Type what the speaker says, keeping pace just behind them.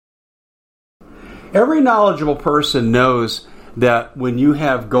Every knowledgeable person knows that when you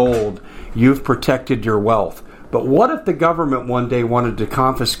have gold, you've protected your wealth. But what if the government one day wanted to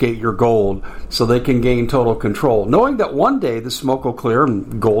confiscate your gold so they can gain total control, knowing that one day the smoke will clear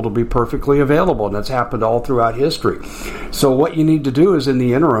and gold will be perfectly available, and that's happened all throughout history. So what you need to do is, in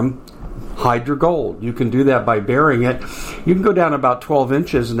the interim, hide your gold. You can do that by burying it. You can go down about 12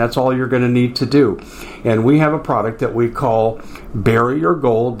 inches, and that's all you're going to need to do. And we have a product that we call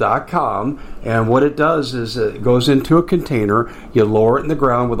buryyourgold.com, and what it does is it goes into a container. You lower it in the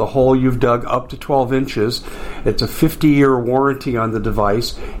ground with a hole you've dug up to 12 inches. It's a 50-year warranty on the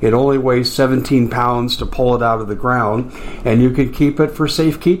device. It only weighs 17 pounds to pull it out of the ground, and you can keep it for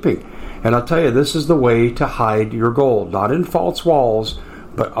safekeeping. And I'll tell you, this is the way to hide your gold. Not in false walls,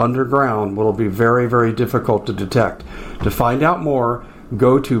 but underground, will be very, very difficult to detect. To find out more,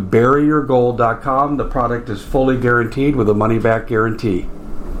 go to buryyourgold.com. The product is fully guaranteed with a money-back guarantee.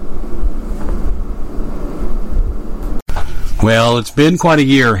 Well, it's been quite a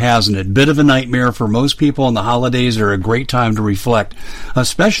year, hasn't it? Bit of a nightmare for most people, and the holidays are a great time to reflect,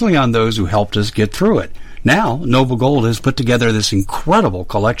 especially on those who helped us get through it. Now, Noble Gold has put together this incredible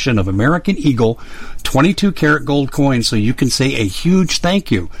collection of American Eagle 22-karat gold coins, so you can say a huge thank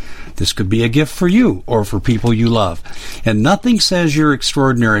you. This could be a gift for you or for people you love. And nothing says you're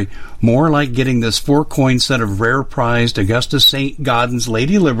extraordinary more like getting this 4-coin set of rare prized Augustus St. Gaudens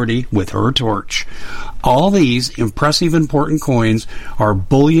Lady Liberty with her torch. All these impressive, important coins are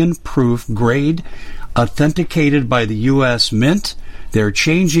bullion-proof grade, authenticated by the U.S. Mint. They're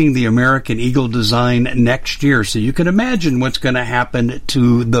changing the American Eagle design next year, so you can imagine what's going to happen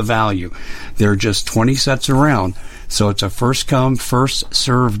to the value. There are just 20 sets around, so it's a first-come,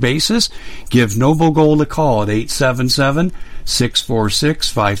 first-served basis. Give Noble Gold a call at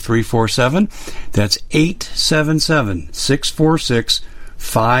 877-646-5347. That's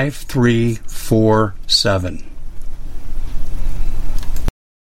 877-646-5347.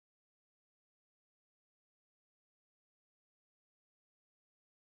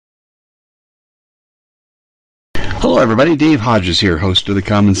 Hello, everybody. Dave Hodges here, host of the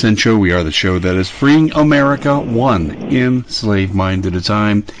Common Sense Show. We are the show that is freeing America one enslaved mind at a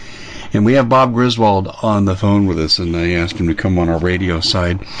time. And we have Bob Griswold on the phone with us, and I asked him to come on our radio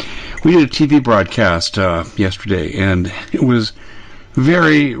side. We did a TV broadcast yesterday, and it was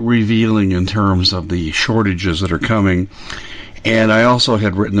very revealing in terms of the shortages that are coming. And I also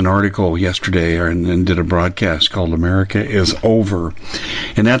had written an article yesterday and did a broadcast called America is Over.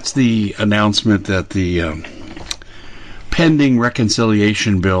 And that's the announcement that the pending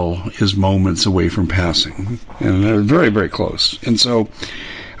reconciliation bill is moments away from passing, and they're very, very close. And so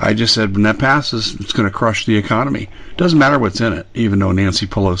I just said, when that passes, it's going to crush the economy. Doesn't matter what's in it, even though Nancy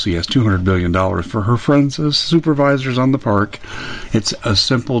Pelosi has $200 billion for her friends as supervisors on the park. It's a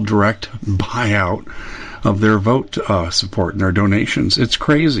simple, direct buyout of their vote support and their donations. It's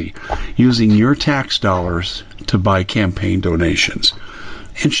crazy, using your tax dollars to buy campaign donations.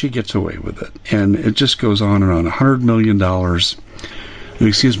 And she gets away with it. And it just goes on and on. $100 million,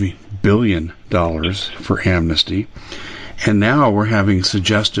 billion dollars for amnesty. And now we're having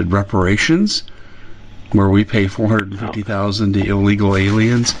suggested reparations where we pay $450,000 to illegal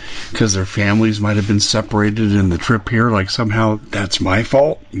aliens because their families might have been separated in the trip here. Like somehow that's my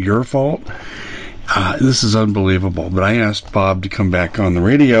fault, your fault. This is unbelievable. But I asked Bob to come back on the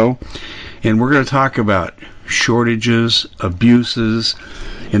radio, and we're going to talk about shortages, abuses.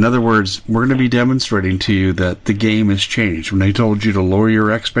 In other words, we're going to be demonstrating to you that the game has changed. When I told you to lower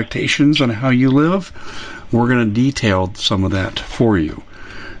your expectations on how you live, we're going to detail some of that for you.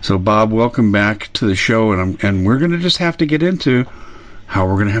 So, Bob, welcome back to the show, and we're going to just have to get into how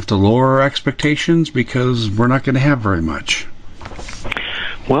we're going to have to lower our expectations because we're not going to have very much.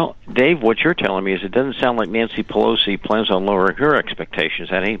 Well, Dave, what you're telling me is it doesn't sound like Nancy Pelosi plans on lowering her expectations,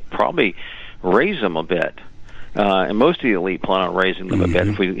 and he probably raise them a bit. And most of the elite plan on raising them a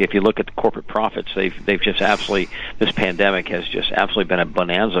bit. If you look at the corporate profits, they've just absolutely, this pandemic has just absolutely been a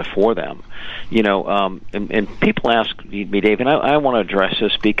bonanza for them. You know, and people ask me, Dave, and I want to address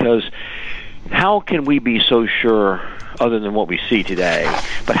this because how can we be so sure, other than what we see today,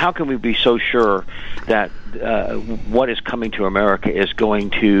 but how can we be so sure that what is coming to America is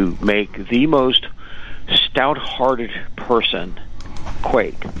going to make the most stout-hearted person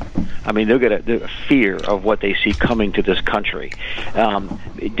quake? I mean, they'll get a fear of what they see coming to this country.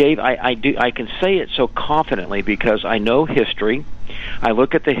 Dave, I can say it so confidently because I know history. I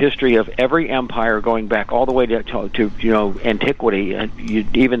look at the history of every empire going back all the way to antiquity,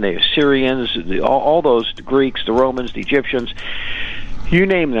 even the Assyrians, all those Greeks, the Romans, the Egyptians, you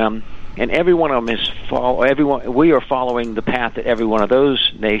name them. And every one of them we are following the path that every one of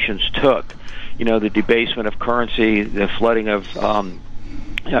those nations took. the debasement of currency, the flooding of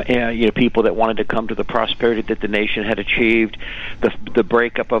people that wanted to come to the prosperity that the nation had achieved, the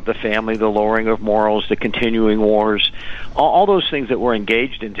breakup of the family, the lowering of morals, the continuing wars, all those things that we're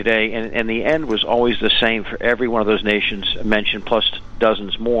engaged in today, and the end was always the same for every one of those nations mentioned, plus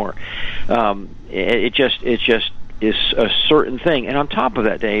dozens more. It just is a certain thing. And on top of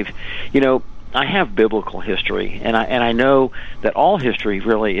that, Dave, I have biblical history, and I know that all history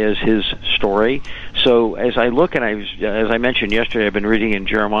really is his story. So as I look, and as I mentioned yesterday, I've been reading in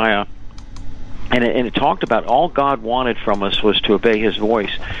Jeremiah, and it talked about all God wanted from us was to obey his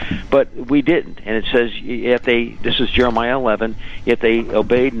voice, but we didn't. And it says, this is Jeremiah 11, yet they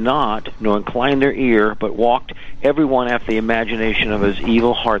obeyed not, nor inclined their ear, but walked everyone after the imagination of his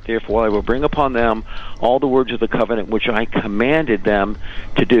evil heart. Therefore I will bring upon them all the words of the covenant which I commanded them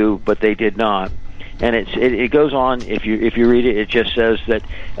to do, but they did not. And it goes on. If you read it, it just says that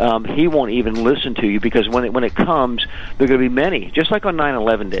he won't even listen to you, because when it comes, there are going to be many. Just like on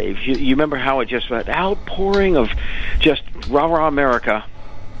 9/11, Dave. You remember how it just went outpouring of just rah-rah America.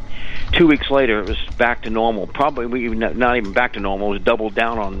 2 weeks later, it was back to normal. Probably not even back to normal. It was doubled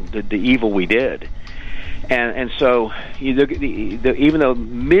down on the evil we did. And so even though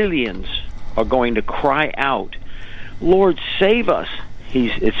millions are going to cry out, Lord, save us.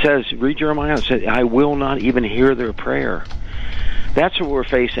 It says, read Jeremiah, it says, I will not even hear their prayer. That's what we're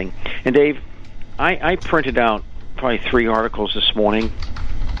facing. And Dave, I printed out probably 3 articles this morning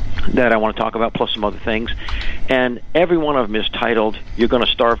that I want to talk about, plus some other things. And every one of them is titled, You're Going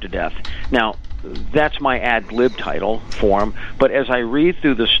to Starve to Death. Now, that's my ad lib title for them. But as I read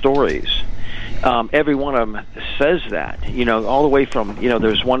through the stories, every one of them says that, all the way from,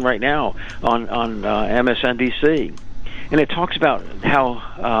 there's one right now on MSNBC. And it talks about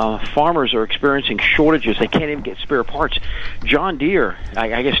how farmers are experiencing shortages. They can't even get spare parts. John Deere,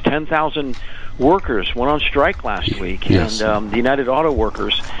 I guess 10,000 workers went on strike last week. Yes. And the United Auto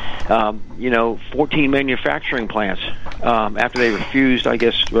Workers, 14 manufacturing plants, after they refused, I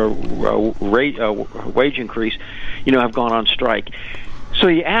guess, wage increase, have gone on strike. So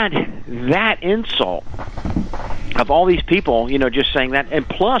you add that insult of all these people, just saying that, and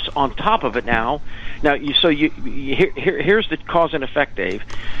plus on top of it now, here's the cause and effect, Dave.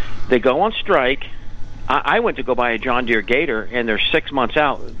 They go on strike. I went to go buy a John Deere Gator, and they're 6 months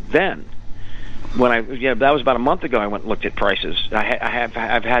out. Then, that was about a month ago. I went and looked at prices.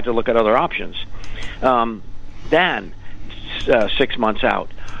 I've had to look at other options. Then, 6 months out,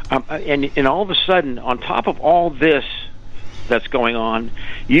 and all of a sudden, on top of all this that's going on,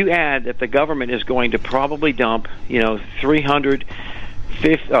 you add that the government is going to probably dump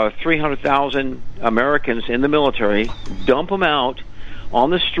 300,000 Americans in the military, dump them out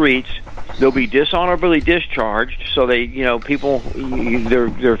on the streets. They'll be dishonorably discharged, so they, people,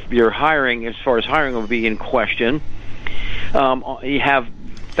 they're hiring, as far as hiring will be in question. You have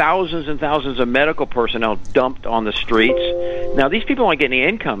thousands and thousands of medical personnel dumped on the streets. Now, these people aren't getting any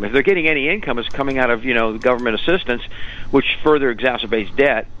income. If they're getting any income, it's coming out of government assistance, which further exacerbates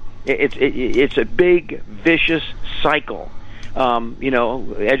debt. It's a big, vicious cycle.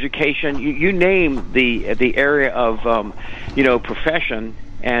 Education, you name the area of profession,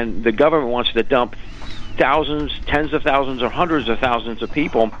 and the government wants to dump thousands, tens of thousands, or hundreds of thousands of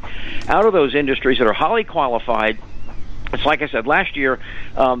people out of those industries that are highly qualified. It's like I said last year,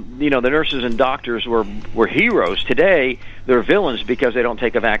 the nurses and doctors were heroes. Today, they're villains because they don't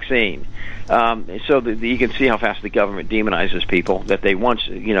take a vaccine. So you can see how fast the government demonizes people that they once,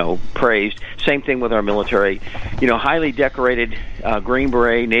 praised. Same thing with our military. Highly decorated Green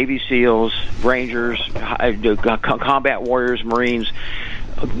Beret, Navy SEALs, Rangers, combat warriors, Marines,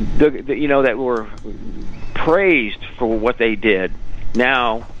 that were praised for what they did.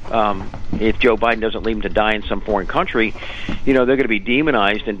 Now, if Joe Biden doesn't leave them to die in some foreign country, they're going to be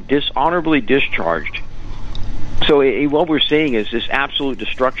demonized and dishonorably discharged. So what we're seeing is this absolute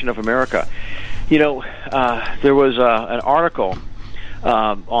destruction of America. There was an article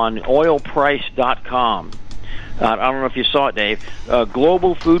on oilprice.com. I don't know if you saw it, Dave.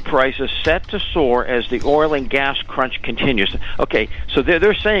 Global food prices set to soar as the oil and gas crunch continues. Okay, so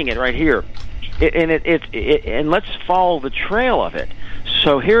they're saying it right here. And let's follow the trail of it.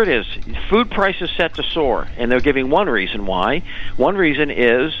 So here it is. Food prices set to soar, and they're giving one reason why. One reason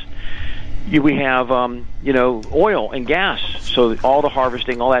is we have oil and gas. So all the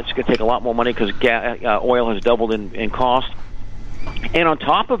harvesting, all that's going to take a lot more money because oil has doubled in cost. And on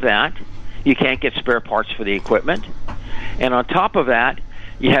top of that, you can't get spare parts for the equipment. And on top of that,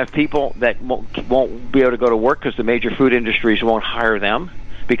 you have people that won't be able to go to work because the major food industries won't hire them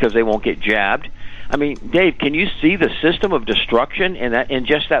because they won't get jabbed. I mean, Dave, can you see the system of destruction in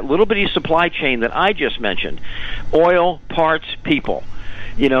just that little bitty supply chain that I just mentioned? Oil, parts, people.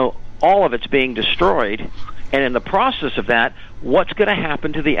 All of it's being destroyed. And in the process of that, what's going to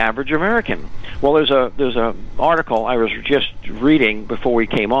happen to the average American? Well, there's a article I was just reading before we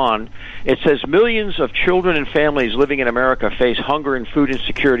came on. It says millions of children and families living in America face hunger and food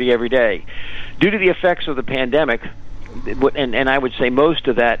insecurity every day. Due to the effects of the pandemic, and I would say most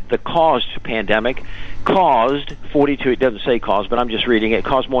of that, the pandemic caused 42, it doesn't say cause, but I'm just reading it,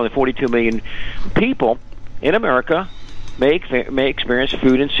 caused more than 42 million people in America may experience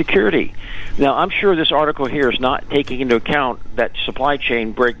food insecurity. Now, I'm sure this article here is not taking into account that supply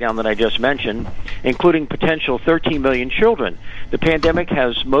chain breakdown that I just mentioned, including potential 13 million children. The pandemic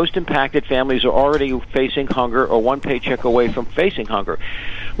has most impacted families are already facing hunger or one paycheck away from facing hunger.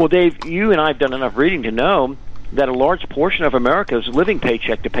 Well, Dave, you and I have done enough reading to know that a large portion of America is living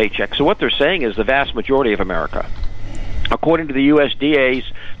paycheck to paycheck. So what they're saying is the vast majority of America. According to the USDA's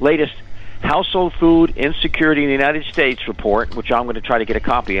latest Household Food Insecurity in the United States report, which I'm going to try to get a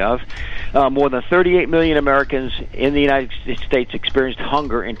copy of, more than 38 million Americans in the United States experienced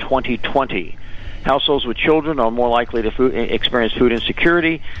hunger in 2020. Households with children are more likely to experience food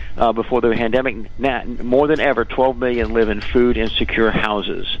insecurity. Before the pandemic, more than ever, 12 million live in food insecure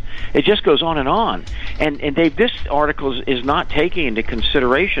houses. It just goes on. And Dave, this article is not taking into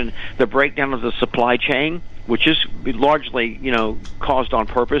consideration the breakdown of the supply chain, which is largely, caused on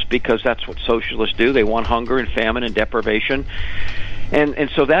purpose because that's what socialists do. They want hunger and famine and deprivation. And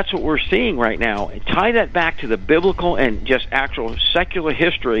so that's what we're seeing right now. Tie that back to the biblical and just actual secular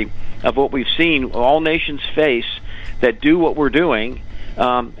history of what we've seen all nations face that do what we're doing.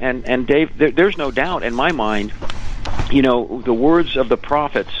 And Dave, there's no doubt in my mind, the words of the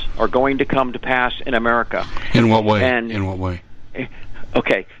prophets are going to come to pass in America. In what way? In what way?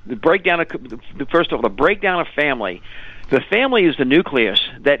 Okay, first of all, the breakdown of family. The family is the nucleus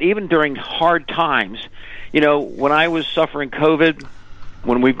that even during hard times, when I was suffering COVID,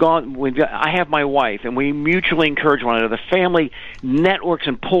 I have my wife, and we mutually encourage one another. The family networks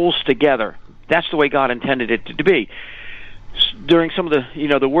and pulls together. That's the way God intended it to be. During some of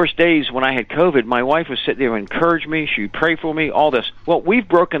the worst days when I had COVID, my wife would sit there and encourage me. She would pray for me, all this. Well, we've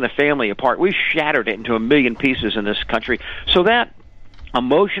broken the family apart. We've shattered it into a million pieces in this country. So that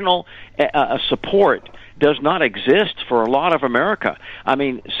emotional support does not exist for a lot of America. I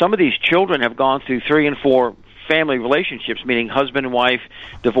mean, some of these children have gone through 3 and 4 family relationships, meaning husband and wife,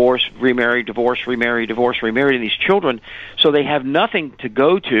 divorce, remarry, divorce, remarry, divorce, remarry, and these children, so they have nothing to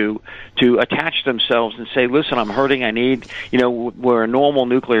go to attach themselves and say, listen, I'm hurting, I need, where a normal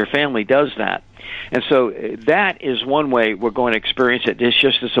nuclear family does that. And so that is one way we're going to experience it. It's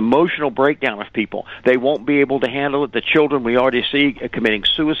just this emotional breakdown of people. They won't be able to handle it. The children we already see committing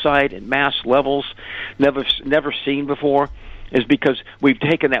suicide at mass levels, never seen before, is because we've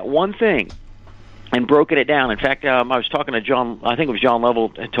taken that one thing and broken it down. In fact, I was talking to John, I think it was John Level,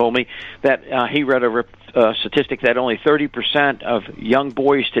 had told me that he read a statistic that only 30% of young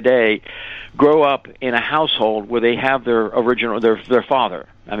boys today grow up in a household where they have their father.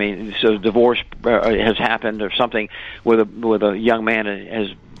 I mean, so divorce has happened or something with a young man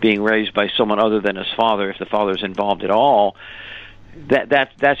is being raised by someone other than his father, if the father is involved at all.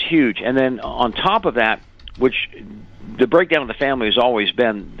 That's huge. And then on top of that, which the breakdown of the family has always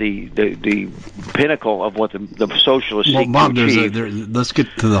been the pinnacle of what the socialists seek to achieve. Let's get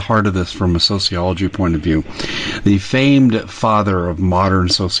to the heart of this from a sociology point of view. The famed father of modern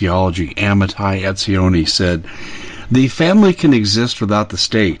sociology, Amitai Etzioni, said, "The family can exist without the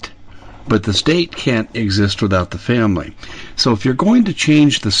state, but the state can't exist without the family. So if you're going to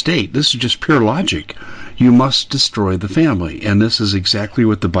change the state, this is just pure logic, you must destroy the family." And this is exactly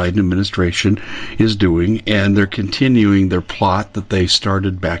what the Biden administration is doing, and they're continuing their plot that they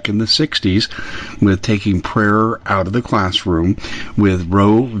started back in the 60s with taking prayer out of the classroom, with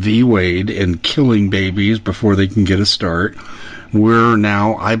Roe v. Wade, and killing babies before they can get a start. We're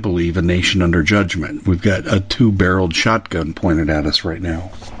now, I believe, a nation under judgment. We've got a 2-barreled shotgun pointed at us right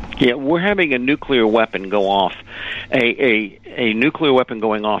now. Yeah, we're having a nuclear weapon go off, a nuclear weapon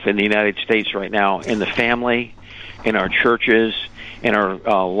going off in the United States right now, in the family, in our churches, in our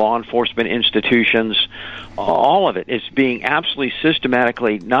law enforcement institutions. All of it is being absolutely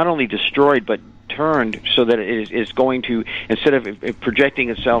systematically not only destroyed, but turned so that it is going to, instead of projecting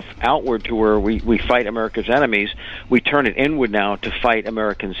itself outward to where we fight America's enemies, we turn it inward now to fight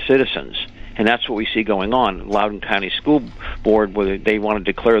American citizens. And that's what we see going on. Loudoun County School Board, where they want to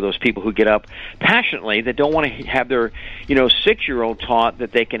declare those people who get up passionately, that don't want to have their 6-year-old taught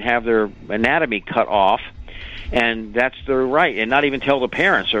that they can have their anatomy cut off, and that's their right, and not even tell the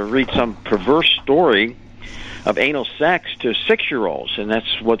parents or read some perverse story of anal sex to 6-year-olds, and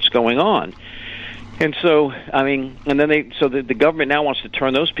that's what's going on. And so, I mean, and then the government now wants to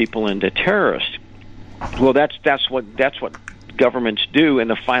turn those people into terrorists. Well, that's what governments do in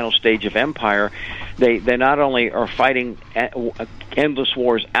the final stage of empire. They not only are fighting endless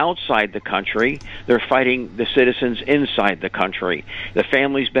wars outside the country, they're fighting the citizens inside the country. The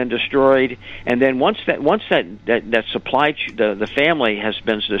family's been destroyed, and then once that supply the family has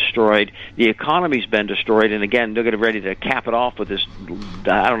been destroyed, the economy's been destroyed. And again, they're getting ready to cap it off with this,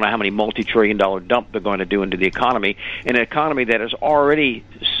 I don't know how many multi-trillion-dollar dump they're going to do into the economy, an economy that is already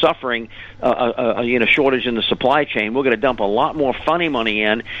suffering a shortage in the supply chain. We're going to dump a lot more funny money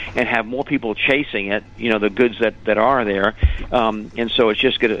in and have more people chasing it, the goods that are there. And so it's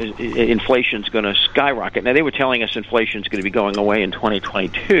just inflation's going to skyrocket. Now, they were telling us inflation's going to be going away in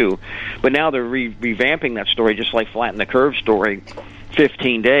 2022, but now they're revamping that story, just like Flatten the Curve story,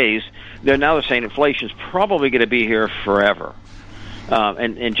 15 days. They're saying inflation's probably going to be here forever.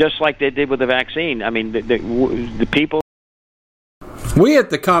 And just like they did with the vaccine, I mean, the people. We at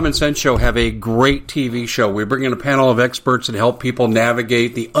the Common Sense Show have a great TV show. We bring in a panel of experts and help people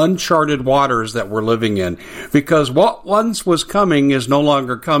navigate the uncharted waters that we're living in. Because what once was coming is no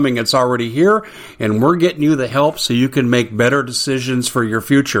longer coming. It's already here, and we're getting you the help so you can make better decisions for your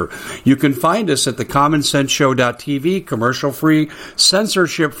future. You can find us at thecommonsenseshow.tv, commercial-free,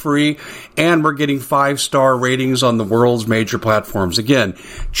 censorship-free, and we're getting 5-star ratings on the world's major platforms. Again,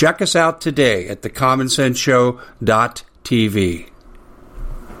 check us out today at thecommonsenseshow.tv.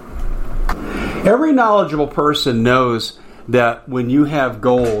 Every knowledgeable person knows that when you have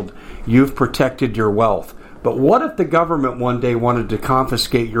gold, you've protected your wealth. But what if the government one day wanted to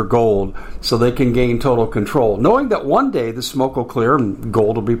confiscate your gold so they can gain total control, knowing that one day the smoke will clear and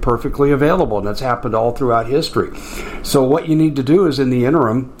gold will be perfectly available, and that's happened all throughout history. So what you need to do is, in the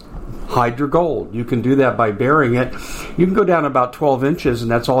interim, hide your gold. You can do that by burying it. You can go down about 12 inches, and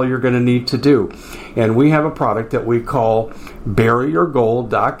that's all you're going to need to do. And we have a product that we call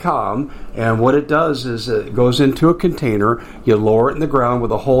buryyourgold.com, and what it does is it goes into a container. You lower it in the ground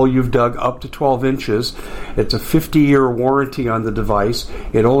with a hole you've dug up to 12 inches. It's a 50-year warranty on the device.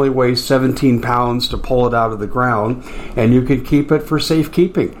 It only weighs 17 pounds to pull it out of the ground, and you can keep it for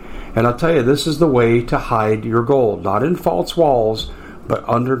safekeeping. And I'll tell you, this is the way to hide your gold, not in false walls, but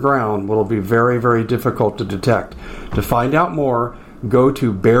underground. Will be very, very difficult to detect. To find out more, go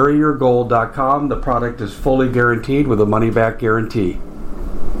to buryyourgold.com. The product is fully guaranteed with a money-back guarantee.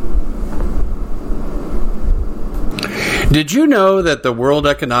 Did you know that the World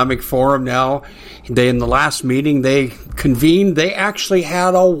Economic Forum now, in the last meeting they convened, they actually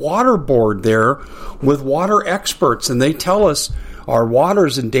had a water board there with water experts, and they tell us our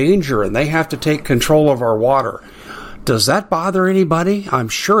water's in danger and they have to take control of our water. Does that bother anybody? I'm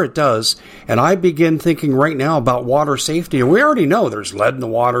sure it does. And I begin thinking right now about water safety. And we already know there's lead in the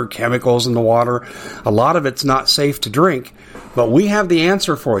water, chemicals in the water. A lot of it's not safe to drink. But we have the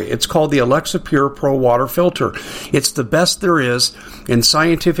answer for you. It's called the Alexa Pure Pro Water Filter. It's the best there is, and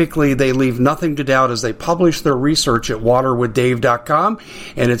scientifically they leave nothing to doubt as they publish their research at waterwithdave.com,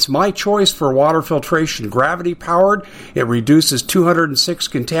 and it's my choice for water filtration. Gravity-powered, it reduces 206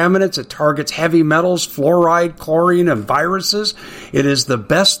 contaminants, it targets heavy metals, fluoride, chlorine, and viruses. It is the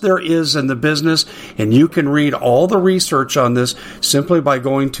best there is in the business, and you can read all the research on this simply by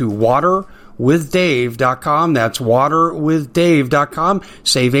going to waterwithdave.com. That's waterwithdave.com.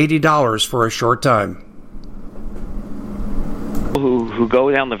 Save $80 for a short time. Who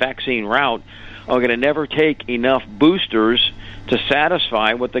go down the vaccine route are going to never take enough boosters to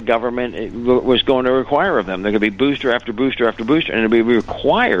satisfy what the government was going to require of them. They're going to be booster after booster after booster, and it'll be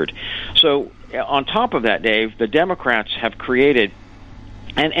required. So on top of that, Dave, the Democrats have created,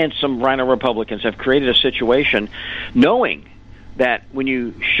 and some rhino Republicans have created a situation knowing that when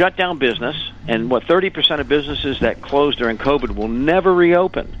you shut down business, and 30% of businesses that closed during COVID will never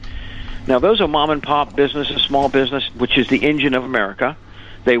reopen. Now, those are mom-and-pop businesses, small business, which is the engine of America.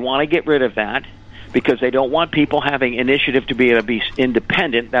 They want to get rid of that because they don't want people having initiative to be able to be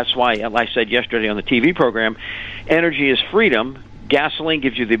independent. That's why, as I said yesterday on the TV program, energy is freedom. Gasoline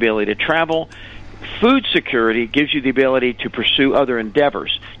gives you the ability to travel. Food security gives you the ability to pursue other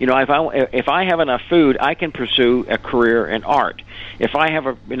endeavors. You know, if I have enough food, I can pursue a career in art. If I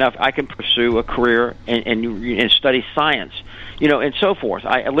have enough, I can pursue a career and study science, and so forth.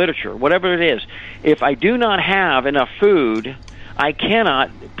 Literature, whatever it is. If I do not have enough food, I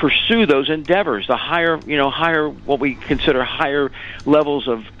cannot pursue those endeavors. The higher what we consider higher levels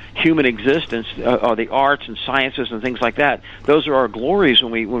of human existence are the arts and sciences and things like that. Those are our glories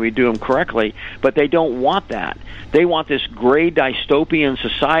when we do them correctly. But they don't want that. They want this gray dystopian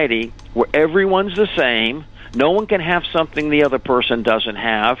society where everyone's the same. No one can have something the other person doesn't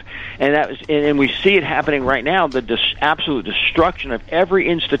have, and we see it happening right now. The absolute destruction of every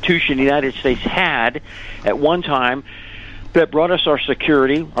institution the United States had at one time that brought us our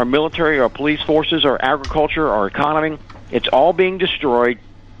security, our military, our police forces, our agriculture, our economy. It's all being destroyed,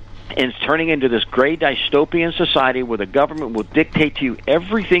 and it's turning into this gray dystopian society where the government will dictate to you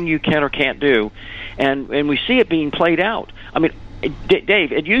everything you can or can't do, and we see it being played out. I mean,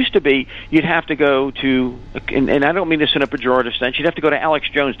 Dave, it used to be you'd have to go to, and I don't mean this in a pejorative sense, you'd have to go to Alex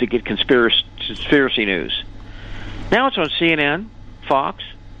Jones to get conspiracy news. Now it's on CNN, Fox,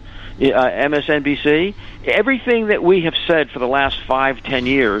 MSNBC. Everything that we have said for the last 5-10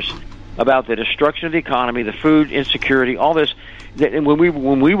 years about the destruction of the economy, the food insecurity, all this, and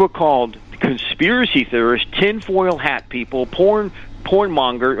when we were called conspiracy theorists, tinfoil hat people, fear porn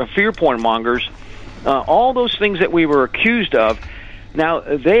mongers, all those things that we were accused of, now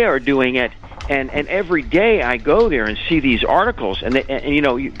they are doing it, and every day I go there and see these articles, and you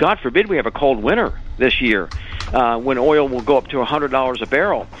know, God forbid we have a cold winter this year, when oil will go up to $100 a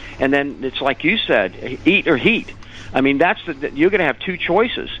barrel, and then it's like you said, eat or heat. I mean, you're going to have two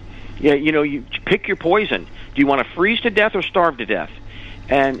choices. You know, you pick your poison. Do you want to freeze to death or starve to death?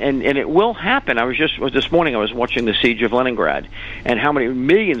 And it will happen. This morning I was watching the siege of Leningrad, and how many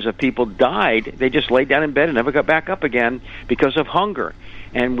millions of people died. They just laid down in bed and never got back up again because of hunger.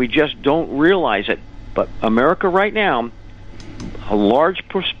 And we just don't realize it. But America right now, a large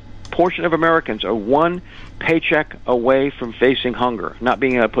portion of Americans are one paycheck away from facing hunger, not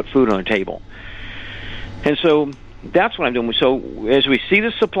being able to put food on the table. And so that's what I'm doing. So as we see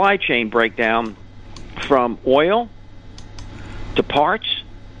the supply chain break down from oil to parts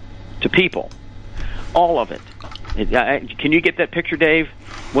to people, all of it. Can you get that picture, Dave?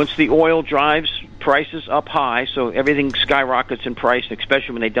 Once the oil drives prices up high, so everything skyrockets in price,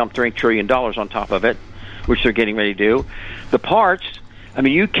 especially when they dump $3 trillion on top of it, which they're getting ready to do. The parts, I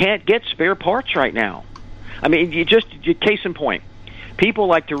mean, you can't get spare parts right now. I mean, case in point, people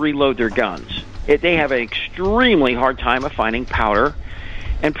like to reload their guns. They have an extremely hard time of finding powder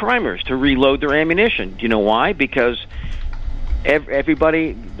and primers to reload their ammunition. Do you know why? Because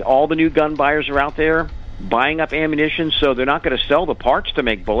everybody, all the new gun buyers are out there buying up ammunition, so they're not going to sell the parts to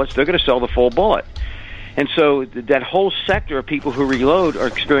make bullets. They're going to sell the full bullet. And so that whole sector of people who reload are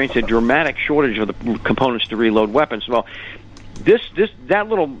experiencing a dramatic shortage of the components to reload weapons. Well, that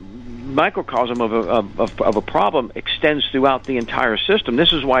little microcosm of a problem extends throughout the entire system.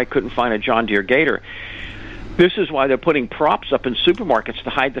 This is why I couldn't find a John Deere Gator. This is why they're putting props up in supermarkets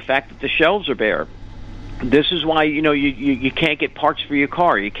to hide the fact that the shelves are bare. This is why, you know, you can't get parts for your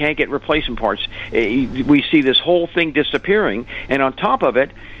car. You can't get replacement parts. We see this whole thing disappearing. And on top of it,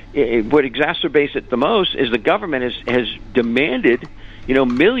 what exacerbates it the most is the government has demanded, you know,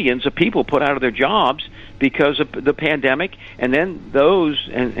 millions of people put out of their jobs because of the pandemic. And then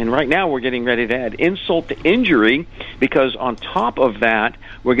and right now we're getting ready to add insult to injury, because on top of that,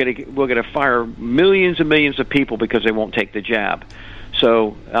 we're going to fire millions and millions of people because they won't take the jab.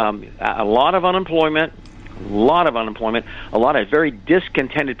 So a lot of unemployment, a lot of very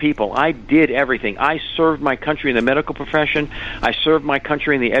discontented people. I did everything. I served my country in the medical profession. I served my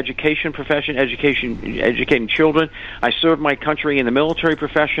country in the education profession, educating children. I served my country in the military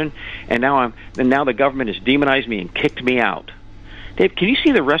profession, and now the government has demonized me and kicked me out. Dave, can you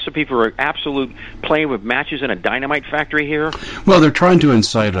see the recipe for an absolute playing with matches in a dynamite factory here? Well, they're trying to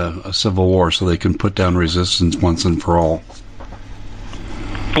incite a civil war so they can put down resistance once and for all.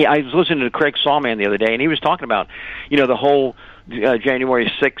 Yeah, I was listening to Craig Sawman the other day, and he was talking about, you know, the whole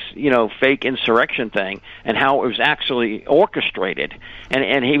January 6th, you know, fake insurrection thing, and how it was actually orchestrated.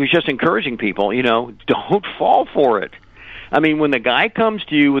 And he was just encouraging people, you know, don't fall for it. I mean, when the guy comes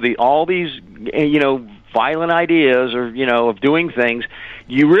to you with all these, you know, violent ideas or, you know, of doing things,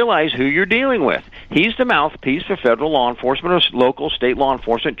 you realize who you're dealing with. He's the mouthpiece for federal law enforcement or local, state law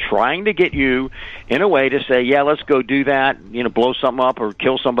enforcement, trying to get you in a way to say, yeah, let's go do that, you know, blow something up or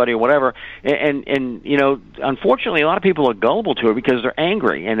kill somebody or whatever. And you know, unfortunately, a lot of people are gullible to it because they're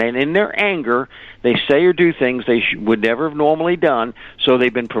angry. And then in their anger, they say or do things they would never have normally done. So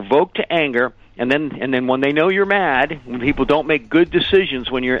they've been provoked to anger. And then when they know you're mad, when people don't make good decisions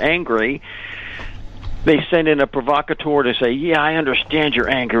when you're angry, they send in a provocateur to say, yeah, I understand your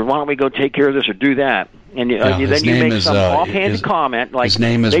anger. Why don't we go take care of this or do that? And then you make some offhanded comment like, his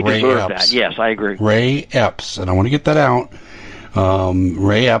name is they Ray deserve Epps. that. Yes, I agree. Ray Epps, and I want to get that out.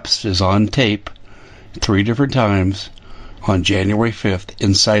 Ray Epps is on tape 3 different times on January 5th,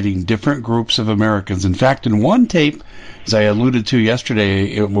 inciting different groups of Americans. In fact, in one tape, as I alluded to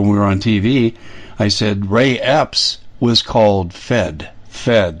yesterday when we were on TV, I said Ray Epps was called Fed,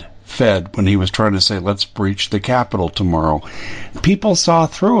 when he was trying to say, let's breach the Capitol tomorrow. People saw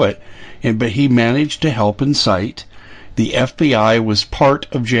through it, but he managed to help incite. The FBI was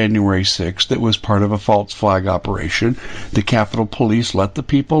part of January 6th. It was part of a false flag operation. The Capitol Police let the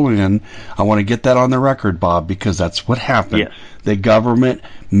people in. I want to get that on the record, Bob, because that's what happened. Yes. The government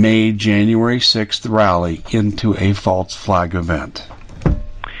made January 6th rally into a false flag event.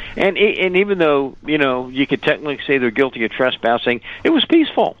 And even though, you could technically say they're guilty of trespassing, it was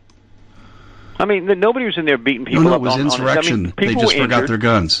peaceful. I mean, nobody was in there beating people up. No, it was insurrection. They just forgot their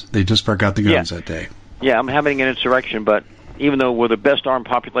guns. They just forgot the guns that day. Yeah, I'm having an insurrection, but even though we're the best armed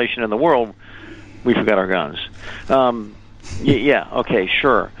population in the world, we forgot our guns. Okay,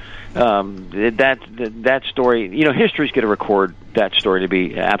 sure. That story, history's going to record that story to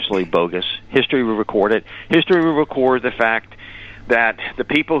be absolutely bogus. History will record it. History will record the fact that the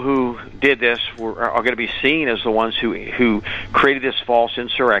people who did this are going to be seen as the ones who created this false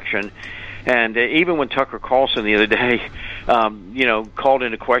insurrection. And even when Tucker Carlson the other day, called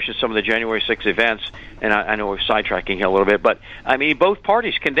into question some of the January 6th events, and I know we're sidetracking here a little bit, but, I mean, both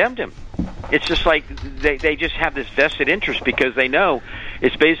parties condemned him. It's just like they just have this vested interest because they know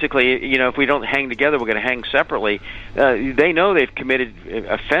it's basically, if we don't hang together, we're going to hang separately. They know they've committed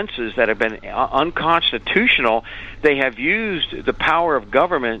offenses that have been unconstitutional. They have used the power of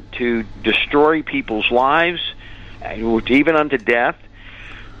government to destroy people's lives, even unto death,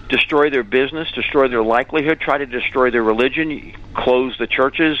 destroy their business, destroy their livelihood, try to destroy their religion, close the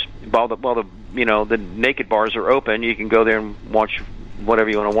churches while the naked bars are open. You can go there and watch whatever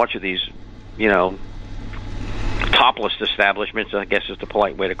you want to watch at these, topless establishments, I guess is the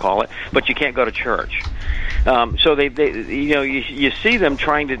polite way to call it, but you can't go to church. So you see them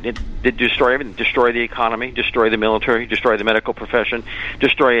trying to destroy everything, destroy the economy, destroy the military, destroy the medical profession,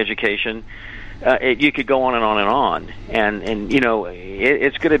 destroy education. You could go on and on and on, and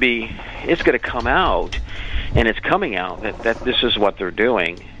it's going to come out, and it's coming out that this is what they're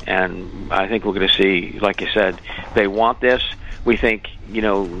doing, and I think we're going to see, like you said, they want this. We think,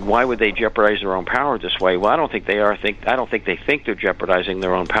 why would they jeopardize their own power this way? Well, I don't think they are. I don't think they think they're jeopardizing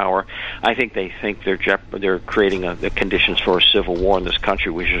their own power. I think they think they're creating the conditions for a civil war in this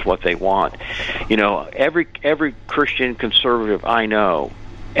country, which is what they want. Every Christian conservative I know,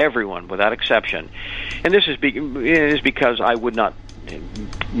 everyone without exception, and this is because I would not,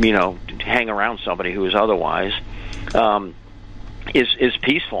 hang around somebody who is otherwise, is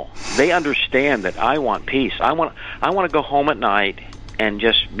peaceful. They understand that I want peace. I want to go home at night and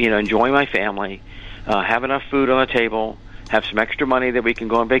just enjoy my family, have enough food on the table, have some extra money that we can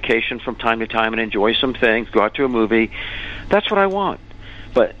go on vacation from time to time and enjoy some things, go out to a movie. That's what I want.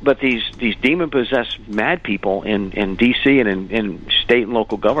 But these demon-possessed mad people in D.C. and in state and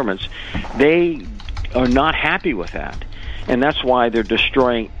local governments, they are not happy with that. And that's why they're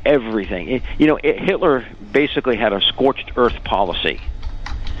destroying everything. Hitler basically had a scorched earth policy.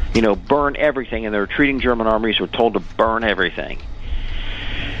 Burn everything, and they were treating German armies who were told to burn everything.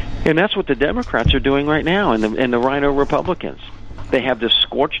 And that's what the Democrats are doing right now, and the Rhino Republicans. They have this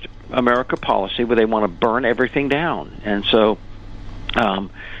scorched America policy where they want to burn everything down. And so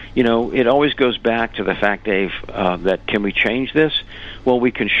it always goes back to the fact, Dave, that can we change this? Well,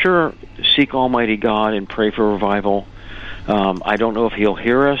 we can sure seek Almighty God and pray for revival. I don't know if He'll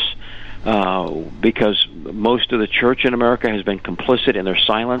hear us because most of the church in America has been complicit in their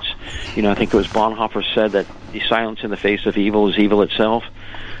silence. I think it was Bonhoeffer said that the silence in the face of evil is evil itself.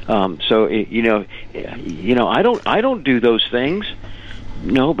 I don't do those things.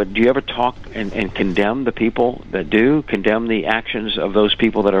 No, but do you ever talk and condemn the people that do? Condemn the actions of those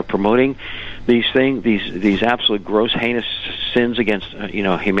people that are promoting these things, these absolute gross, heinous sins against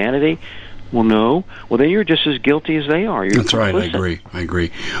humanity? Well, no. Well, then you're just as guilty as they are. That's right. I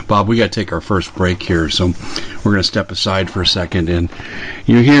agree. Bob, we got to take our first break here, so we're going to step aside for a second. And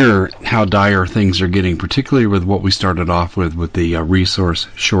you hear how dire things are getting, particularly with what we started off with the resource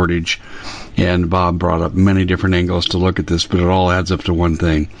shortage. And Bob brought up many different angles to look at this, but it all adds up to one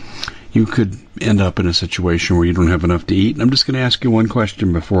thing. You could end up in a situation where you don't have enough to eat. And I'm just going to ask you one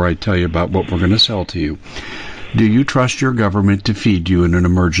question before I tell you about what we're going to sell to you. Do you trust your government to feed you in an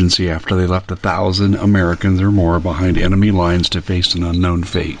emergency after they left 1,000 Americans or more behind enemy lines to face an unknown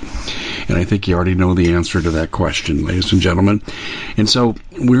fate? And I think you already know the answer to that question, ladies and gentlemen. And so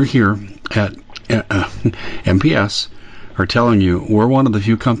we're here at MPS are telling you we're one of the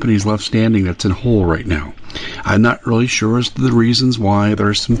few companies left standing that's in whole right now. I'm not really sure as to the reasons why.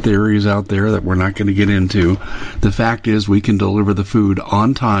 There's some theories out there that we're not going to get into. The fact is we can deliver the food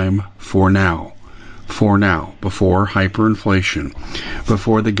on time for now, before hyperinflation,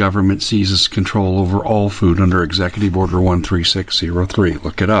 before the government seizes control over all food under Executive Order 13603.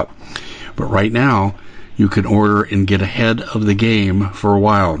 Look it up. But right now, you can order and get ahead of the game for a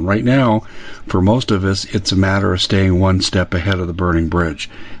while. And right now, for most of us, it's a matter of staying one step ahead of the burning bridge.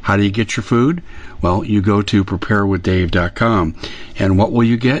 How do you get your food? Well, you go to preparewithdave.com. And what will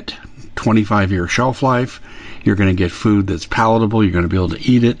you get? 25-year shelf life. You're going to get food that's palatable. You're going to be able to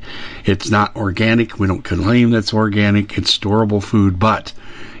eat it. It's not organic. We don't claim that's organic. It's storable food, but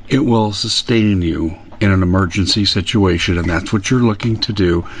it will sustain you in an emergency situation, and that's what you're looking to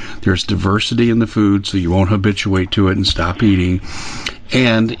do. There's diversity in the food, so you won't habituate to it and stop eating.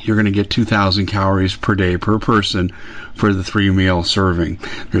 And you're going to get 2,000 calories per day per person for the 3-meal serving.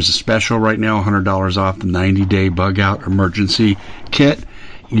 There's a special right now, $100 off the 90-day bug-out emergency kit.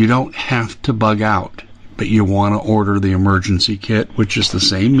 You don't have to bug out, but you want to order the emergency kit, which is the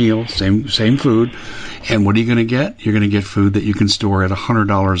same meal, same food. And what are you going to get? You're going to get food that you can store at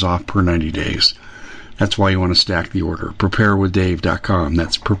 $100 off per 90 days. That's why you want to stack the order. Preparewithdave.com.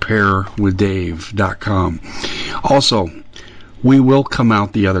 That's preparewithdave.com. Also, we will come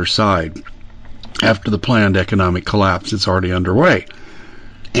out the other side after the planned economic collapse that's already underway.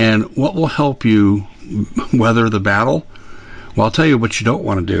 And what will help you weather the battle? Well, I'll tell you what you don't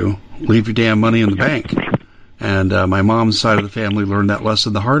want to do. Leave your damn money in the bank. And my mom's side of the family learned that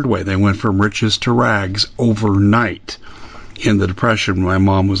lesson the hard way. They went from riches to rags overnight in the Depression. My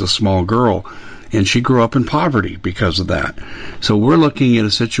mom was a small girl, and she grew up in poverty because of that. So we're looking at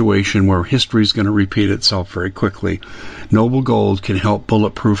a situation where history is going to repeat itself very quickly. Noble Gold can help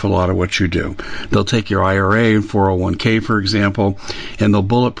bulletproof a lot of what you do. They'll take your IRA and 401k, for example, and they'll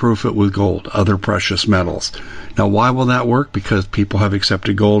bulletproof it with gold, other precious metals. Now, why will that work? Because people have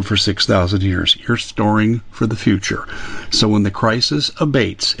accepted gold for 6,000 years. You're storing for the future. So when the crisis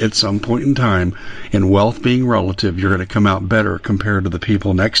abates at some point in time, and wealth being relative, you're going to come out better compared to the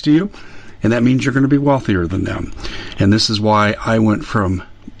people next to you. And that means you're going to be wealthier than them. And this is why I went from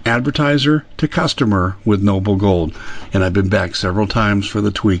advertiser to customer with Noble Gold. And I've been back several times for the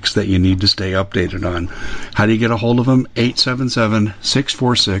tweaks that you need to stay updated on. How do you get a hold of them?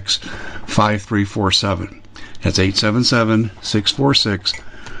 877-646-5347. That's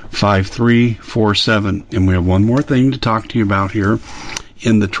 877-646-5347. And we have one more thing to talk to you about here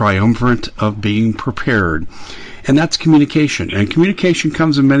in the triumvirate of being prepared. And that's communication. And communication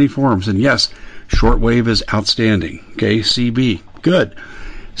comes in many forms. And yes, shortwave is outstanding. Okay, CB, good.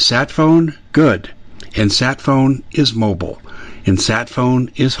 Sat phone, good. And sat phone is mobile. And sat phone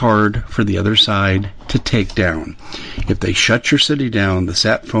is hard for the other side to take down. If they shut your city down, the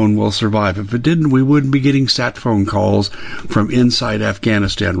sat phone will survive. If it didn't, we wouldn't be getting sat phone calls from inside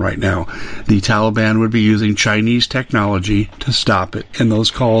Afghanistan right now. The Taliban would be using Chinese technology to stop it. And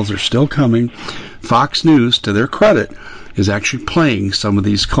those calls are still coming. Fox News, to their credit, is actually playing some of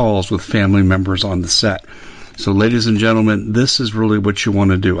these calls with family members on the set. So, ladies and gentlemen, this is really what you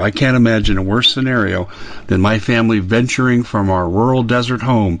want to do. I can't imagine a worse scenario than my family venturing from our rural desert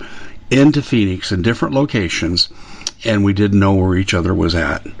home into Phoenix in different locations, and we didn't know where each other was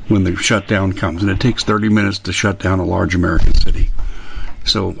at when the shutdown comes. And it takes 30 minutes to shut down a large American city.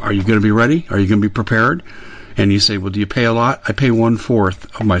 So, are you going to be ready? Are you going to be prepared? And you say, well, do you pay a lot? I pay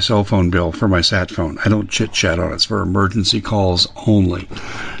 1/4 of my cell phone bill for my sat phone. I don't chit-chat on it. It's for emergency calls only.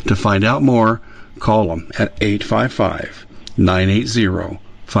 To find out more, call them at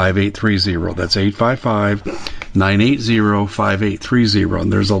 855-980-5830. That's 855-980-5830.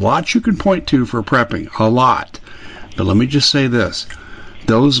 And there's a lot you can point to for prepping. A lot. But let me just say this.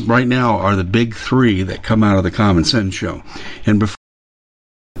 Those right now are the big three that come out of the Common Sense Show. And before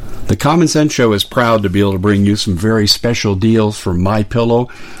the Common Sense Show is proud to be able to bring you some very special deals from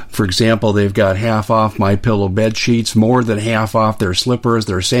MyPillow. For example, they've got half off MyPillow bed sheets, more than half off their slippers,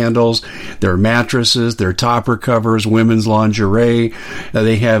 their sandals, their mattresses, their topper covers, women's lingerie.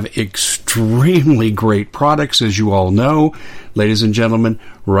 They have extremely great products, as you all know. Ladies and gentlemen,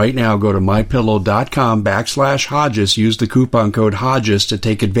 right now go to mypillow.com/Hodges. Use the coupon code Hodges to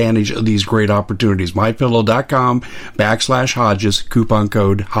take advantage of these great opportunities. mypillow.com/Hodges, coupon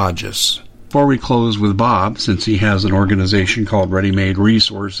code Hodges. Before we close with Bob, since he has an organization called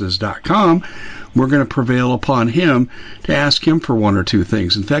ReadyMadeResources.com, we're going to prevail upon him to ask him for one or two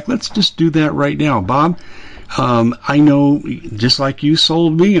things. In fact, let's just do that right now. Bob, I know, just like you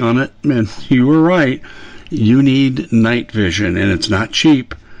sold me on it, and you were right, you need night vision, and it's not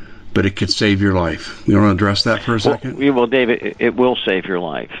cheap. but it could save your life. You want to address that for a second? Well, David, it will save your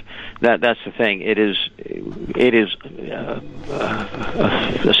life. That's the thing. It is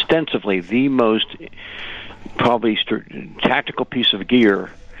ostensibly the most probably tactical piece of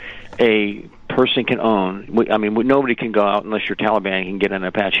gear a person can own. I mean, nobody can go out unless you're Taliban and get an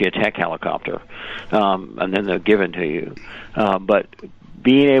Apache attack helicopter, and then they're given to you. But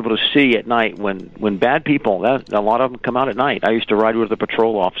being able to see at night when bad people, a lot of them come out at night. I used to ride with a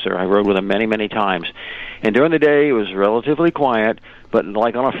patrol officer. I rode with him many, many times. And during the day, it was relatively quiet, but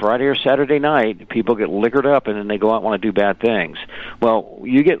like on a Friday or Saturday night, people get liquored up and then they go out and want to do bad things. Well,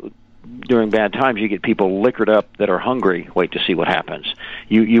 during bad times, you get people liquored up that are hungry, wait to see what happens.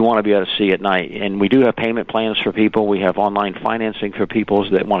 You want to be able to see at night. And we do have payment plans for people. We have online financing for people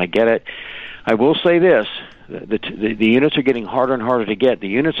that want to get it. I will say this. The units are getting harder and harder to get. The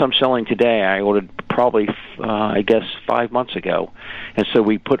units I'm selling today, I ordered probably, 5 months ago. And so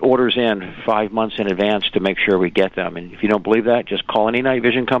we put orders in 5 months in advance to make sure we get them. And if you don't believe that, just call any night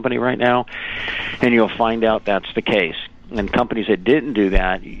vision company right now, and you'll find out that's the case. And companies that didn't do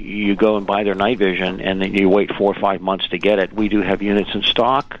that, you go and buy their night vision, and then you wait 4 or 5 months to get it. We do have units in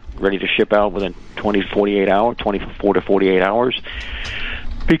stock, ready to ship out within 24 to 48 hours.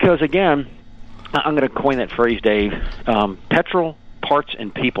 Because, again, I'm going to coin that phrase, Dave, petrol, parts,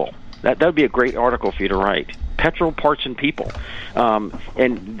 and people. That would be a great article for you to write. Petrol, parts, and people.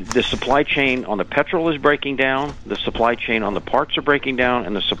 And the supply chain on the petrol is breaking down, the supply chain on the parts are breaking down,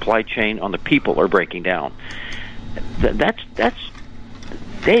 and the supply chain on the people are breaking down. That's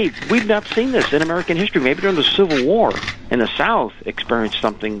Dave, we've not seen this in American history. Maybe during the Civil War in the South experienced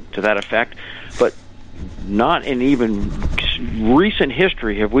something to that effect, but not in even recent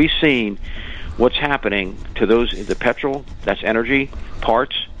history have we seen what's happening to the petrol, that's energy,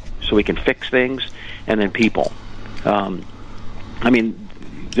 parts, so we can fix things, and then people. I mean,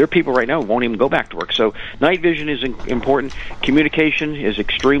 there are people right now who won't even go back to work. So night vision is important. Communication is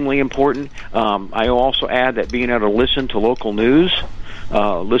extremely important. I also add that being able to listen to local news,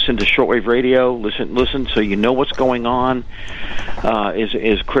 listen to shortwave radio, listen so you know what's going on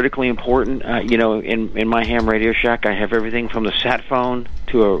is critically important. In my ham Radio Shack, I have everything from the sat phone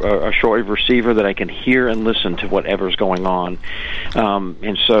to a shortwave receiver that I can hear and listen to whatever's going on.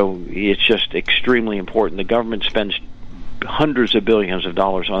 And so it's just extremely important. The government spends hundreds of billions of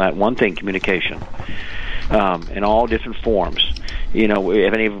dollars on that one thing, communication, in all different forms.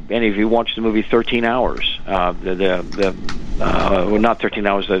 If any of you watched the movie 13 Hours, not 13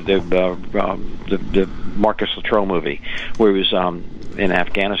 Hours, the Marcus Luttrell movie, where he was in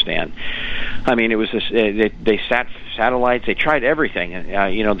Afghanistan. I mean, it was this. They sat satellites. They tried everything.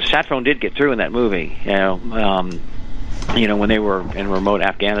 The sat phone did get through in that movie. When they were in remote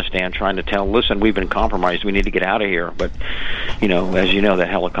Afghanistan trying to tell, listen, we've been compromised, we need to get out of here. But, as you know, that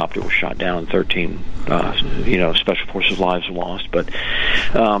helicopter was shot down and 13, Special Forces lives were lost. But,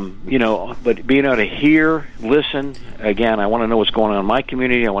 but being able to hear, listen, again, I want to know what's going on in my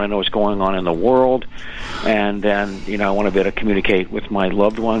community. I want to know what's going on in the world. And then, I want to be able to communicate with my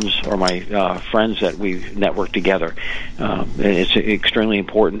loved ones or my friends that we've networked together. It's extremely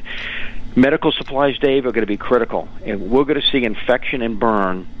important. Medical supplies, Dave, are going to be critical. And we're going to see infection and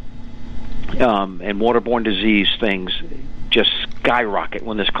burn and waterborne disease things just skyrocket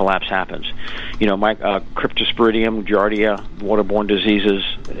when this collapse happens. My cryptosporidium, giardia, waterborne diseases,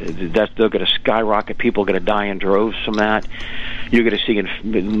 they're going to skyrocket. People are going to die in droves from that. You're going to see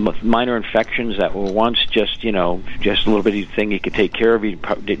minor infections that were once just a little bitty thing you could take care of. You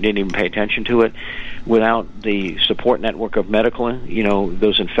didn't even pay attention to it. Without the support network of medical,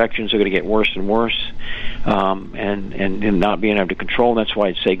 those infections are going to get worse and worse, and not being able to control. That's why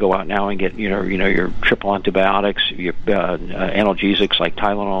I'd say go out now and get your triple antibiotics, your analgesics like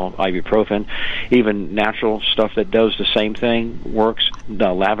Tylenol, ibuprofen, even natural stuff that does the same thing works.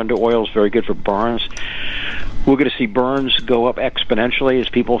 The lavender oil is very good for burns. We're going to see burns go up exponentially as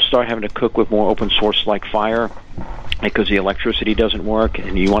people start having to cook with more open source like fire, because the electricity doesn't work,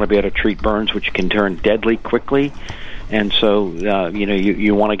 and you want to be able to treat burns, which can turn deadly quickly. And so,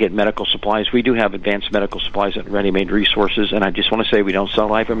 you want to get medical supplies. We do have advanced medical supplies at Ready-Made Resources, and I just want to say we don't sell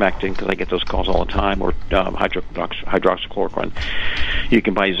ivermectin because I get those calls all the time, or hydroxychloroquine. You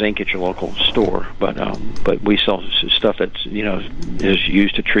can buy zinc at your local store, but we sell stuff that's is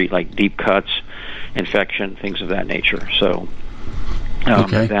used to treat like deep cuts, infection, things of that nature. So.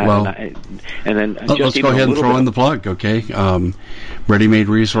 Okay, and then let's go ahead and throw in the plug, okay?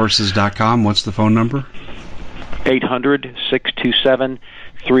 ReadyMadeResources.com. What's the phone number?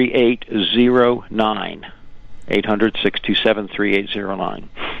 800-627-3809. 800-627-3809.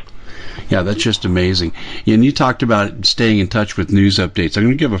 Yeah, that's just amazing. And you talked about staying in touch with news updates. I'm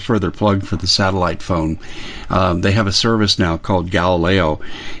going to give a further plug for the satellite phone. They have a service now called Galileo,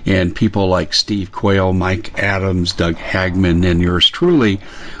 and people like Steve Quayle, Mike Adams, Doug Hagman, and yours truly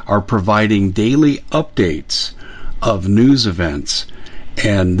are providing daily updates of news events.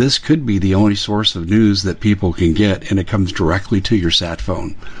 And this could be the only source of news that people can get, and it comes directly to your sat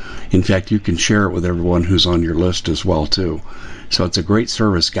phone. In fact, you can share it with everyone who's on your list as well, too. So it's a great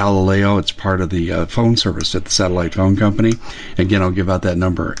service. Galileo, it's part of the phone service at the satellite phone company. Again, I'll give out that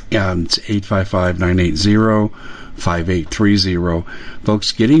number. It's 855-980-5830.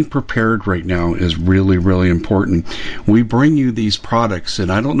 Folks, getting prepared right now is really, really important. We bring you these products, and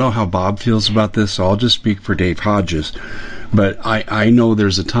I don't know how Bob feels about this, so I'll just speak for Dave Hodges. But I know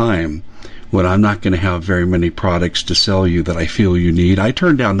there's a time when I'm not going to have very many products to sell you that I feel you need. I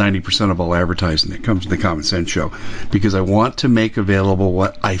turn down 90% of all advertising that comes to the Common Sense Show because I want to make available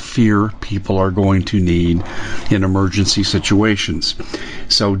what I fear people are going to need in emergency situations.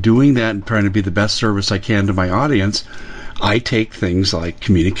 So doing that and trying to be the best service I can to my audience, I take things like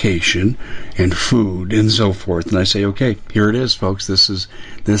communication and food and so forth, and I say, okay, here it is, folks. This is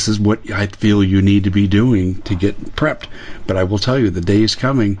what I feel you need to be doing to get prepped. But I will tell you, the day is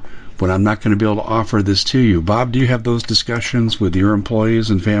coming when I'm not going to be able to offer this to you. Bob, do you have those discussions with your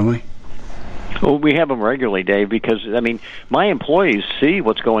employees and family? Well, we have them regularly, Dave, because, I mean, my employees see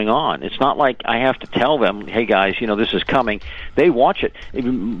what's going on. It's not like I have to tell them, hey, guys, this is coming. They watch it.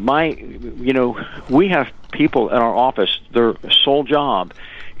 We have people in our office, their sole job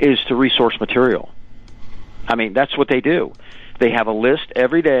is to resource material. I mean, that's what they do. They have a list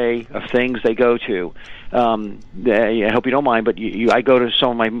every day of things they go to. I hope you don't mind, but I go to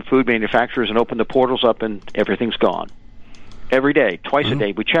some of my food manufacturers and open the portals up, and everything's gone. Every day, twice a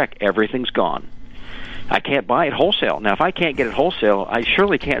day, we check. Everything's gone. I can't buy it wholesale. Now, if I can't get it wholesale, I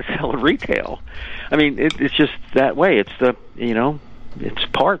surely can't sell it retail. I mean, it's just that way. It's it's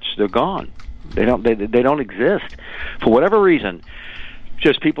parts. They're gone. They don't exist for whatever reason.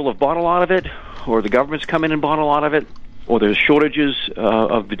 Just people have bought a lot of it, or the government's come in and bought a lot of it, or there's shortages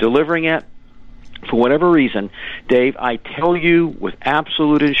of delivering it. For whatever reason, Dave, I tell you with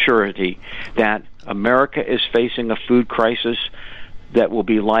absolute surety that America is facing a food crisis that will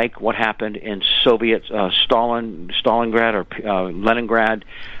be like what happened in Soviet Stalingrad or Leningrad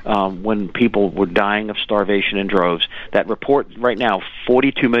when people were dying of starvation in droves. That report right now,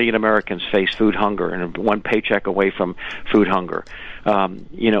 42 million Americans face food hunger and one paycheck away from food hunger.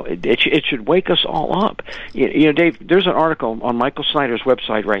 It should wake us all up. Dave, there's an article on Michael Snyder's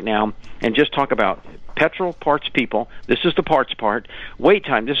website right now, and just talk about petrol parts people. This is the parts part. Wait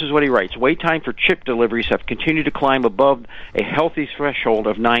time, this is what he writes. Wait time for chip deliveries have continued to climb above a healthy threshold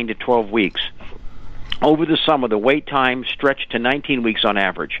of 9 to 12 weeks. Over the summer, the wait time stretched to 19 weeks on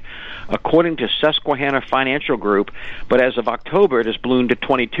average, according to Susquehanna Financial Group, but as of October, it has ballooned to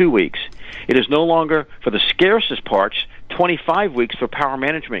 22 weeks. It is no longer, for the scarcest parts, 25 weeks for power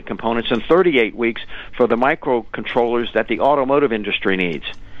management components and 38 weeks for the microcontrollers that the automotive industry needs.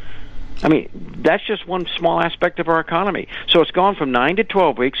 I mean, that's just one small aspect of our economy. So it's gone from 9 to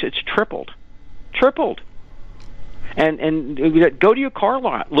 12 weeks. It's tripled. And go to your car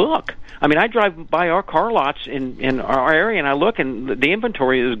lot. Look. I mean, I drive by our car lots in our area, and I look, and the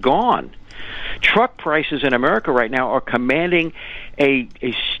inventory is gone. Truck prices in America right now are commanding a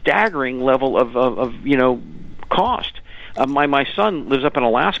staggering level of cost. My son lives up in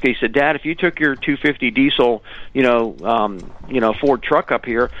Alaska. He said, "Dad, if you took your 250 diesel, Ford truck up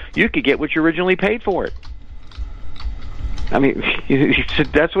here, you could get what you originally paid for it." I mean, he said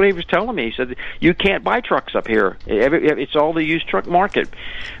that's what he was telling me. He said you can't buy trucks up here. It's all the used truck market.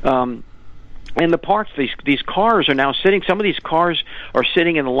 And the parts, these cars are now sitting. Some of these cars are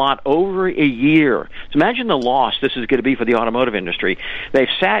sitting in the lot over a year. So imagine the loss this is going to be for the automotive industry. They've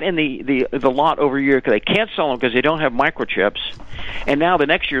sat in the lot over a year because they can't sell them because they don't have microchips, and now the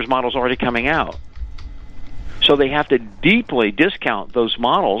next year's model is already coming out. So they have to deeply discount those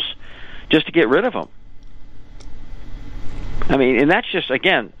models just to get rid of them. I mean, and that's just,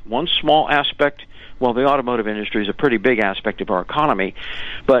 again, one small aspect. Well, the automotive industry is a pretty big aspect of our economy,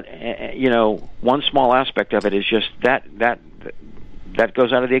 but one small aspect of it is just that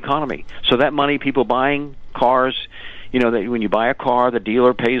goes out of the economy. So that money, people buying cars, that when you buy a car, the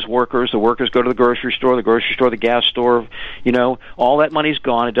dealer pays workers, the workers go to the grocery store, the gas store, all that money's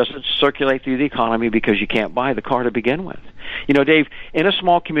gone. It doesn't circulate through the economy because you can't buy the car to begin with. Dave, in a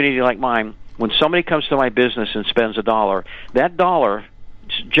small community like mine, when somebody comes to my business and spends $1, that dollar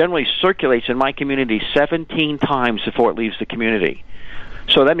generally circulates in my community 17 times before it leaves the community.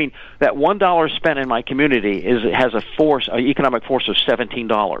 So that means that $1 spent in my community has an economic force of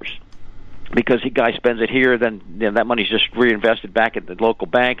 $17. Because the guy spends it here, then that money's just reinvested back at the local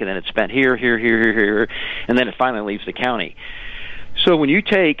bank, and then it's spent here, and then it finally leaves the county. So when you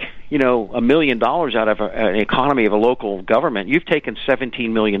take, $1 million out of an economy of a local government, you've taken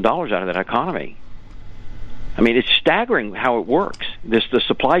 $17 million out of that economy. I mean, it's staggering how it works. The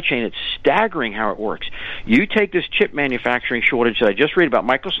supply chain, it's staggering how it works. You take this chip manufacturing shortage that I just read about.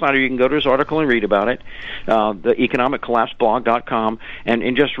 Michael Snyder, you can go to his article and read about it, the economiccollapseblog.com,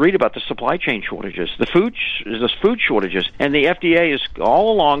 and just read about the supply chain shortages, the food shortages. And the FDA is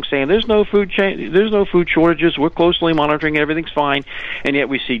all along saying there's no food shortages. We're closely monitoring it. Everything's fine. And yet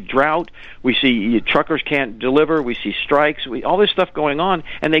we see drought. We see truckers can't deliver. We see strikes. All this stuff going on,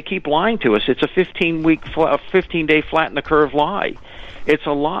 and they keep lying to us. It's a 15-day flatten the curve lie. It's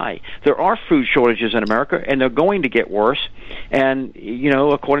a lie. There are food shortages in America, and they're going to get worse. And,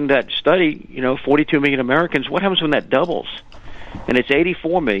 according to that study, 42 million Americans, what happens when that doubles? And it's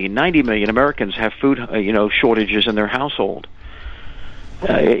 84 million, 90 million Americans have food, shortages in their household.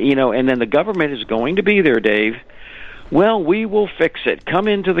 And then the government is going to be there, Dave. Well, we will fix it. Come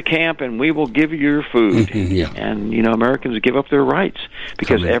into the camp and we will give you your food. Yeah. And, Americans give up their rights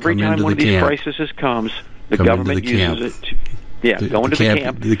because every time one of these crises comes, the government uses it. Go into the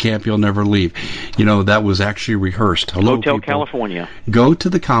camp. The camp you'll never leave. That was actually rehearsed. Hello, Hotel people. California. Go to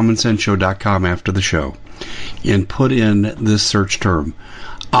thecommonsenseshow.com after the show and put in this search term,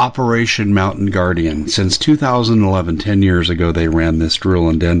 Operation Mountain Guardian. Since 2011, 10 years ago, they ran this drill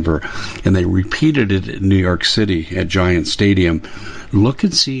in Denver, and they repeated it in New York City at Giant Stadium. Look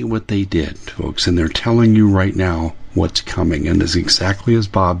and see what they did, folks, and they're telling you right now what's coming, and it's exactly as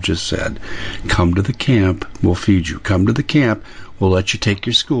Bob just said. Come to the camp, we'll feed you. Come to the camp, we'll let you take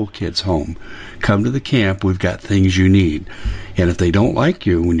your school kids home. Come to the camp, we've got things you need. And if they don't like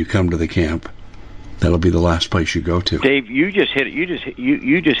you when you come to the camp, that'll be the last place you go to. Dave, you just hit it.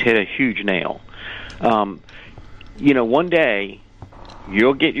 You just hit a huge nail. One day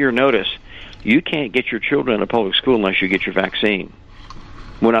you'll get your notice. You can't get your children in a public school unless you get your vaccine.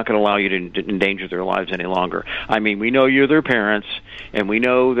 We're not going to allow you to endanger their lives any longer. I mean, we know you're their parents, and we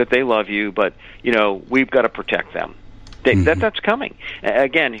know that they love you, but we've got to protect them. That's coming.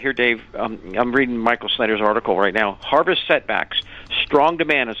 Again, here, Dave, I'm reading Michael Snyder's article right now. Harvest setbacks, strong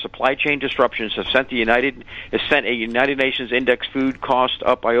demand, and supply chain disruptions have sent a United Nations index food cost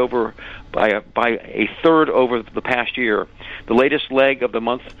up by a third over the past year. The latest leg of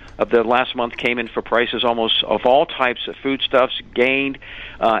the last month came in for prices almost of all types of foodstuffs gained,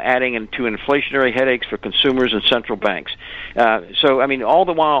 adding into inflationary headaches for consumers and central banks. All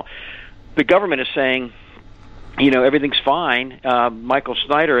the while, the government is saying, everything's fine. Michael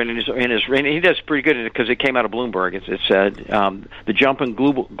Snyder, and he does pretty good because it came out of Bloomberg. It said the jump in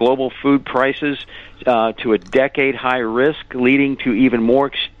global food prices to a decade-high risk, leading to even more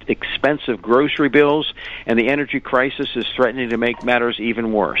expensive grocery bills, and the energy crisis is threatening to make matters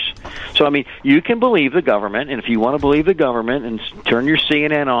even worse. So, you can believe the government, and if you want to believe the government and turn your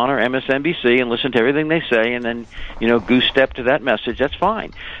CNN on or MSNBC and listen to everything they say and then, goose step to that message, that's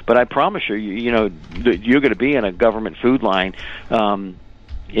fine. But I promise you, you're going to be in a government food line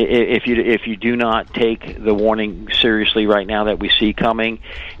if you do not take the warning seriously right now that we see coming,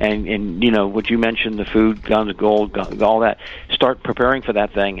 and what you mentioned, the food, guns, gold, all that, start preparing for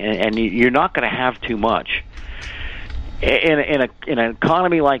that thing, and you're not going to have too much. In an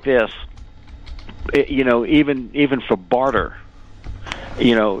economy like this, even for barter,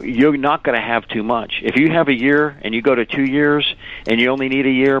 you're not going to have too much. If you have a year and you go to 2 years and you only need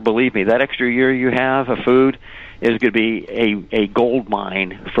a year, believe me, that extra year you have of food is going to be a gold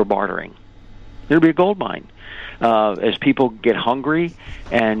mine for bartering. It'll be a gold mine. As people get hungry,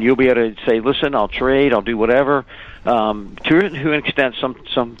 and you'll be able to say, listen, I'll trade, I'll do whatever. To an extent,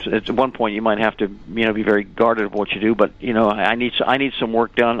 some at one point you might have to be very guarded of what you do, but I need some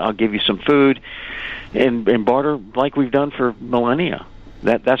work done, I'll give you some food, and barter like we've done for millennia.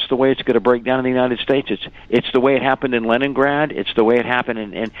 That's the way it's going to break down in the United States. It's the way it happened in Leningrad. It's the way it happened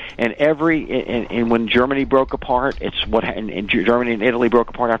in when Germany broke apart. It's what in Germany and Italy broke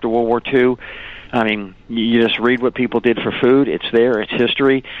apart after World War II. You just read what people did for food. It's there. It's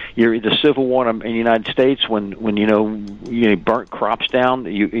history. The Civil War in the United States, when you burnt crops down.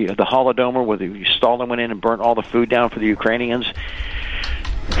 The Holodomor, where Stalin went in and burnt all the food down for the Ukrainians.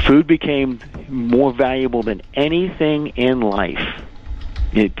 Food became more valuable than anything in life.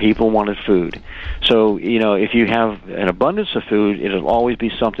 People wanted food. So, if you have an abundance of food, it'll always be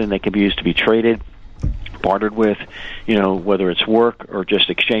something that can be used to be traded. bartered with, whether it's work or just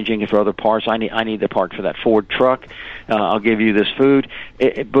exchanging it for other parts. I need the part for that Ford truck. I'll give you this food.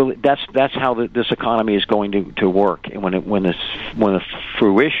 But that's how this economy is going to work. And when the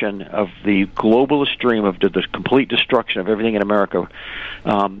fruition of the globalist dream of the complete destruction of everything in America,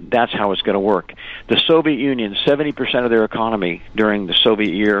 that's how it's going to work. The Soviet Union, 70% of their economy during the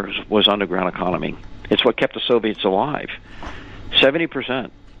Soviet years was underground economy. It's what kept the Soviets alive.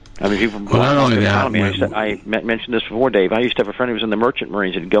 70%. I mean, people. Well, not only that, I mentioned this before, Dave. I used to have a friend who was in the Merchant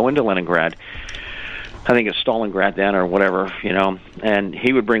Marines. He'd go into Leningrad. I think it's Stalingrad then or whatever, and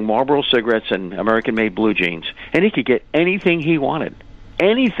he would bring Marlboro cigarettes and American-made blue jeans, and he could get anything he wanted,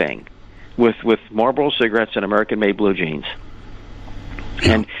 anything, with Marlboro cigarettes and American-made blue jeans.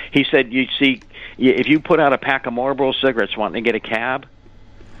 Yeah. And he said, you see, if you put out a pack of Marlboro cigarettes wanting to get a cab,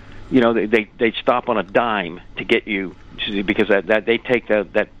 they'd stop on a dime to get you, because that they take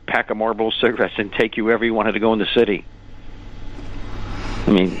that pack of Marlboro cigarettes and take you wherever you wanted to go in the city.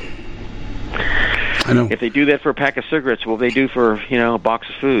 I mean, I know. If they do that for a pack of cigarettes, what will they do for a box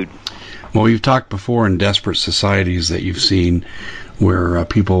of food? Well, you've talked before in desperate societies that you've seen where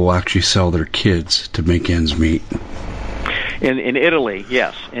people will actually sell their kids to make ends meet. In Italy,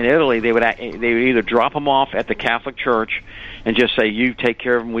 yes. In Italy, they would either drop them off at the Catholic Church and just say, "You take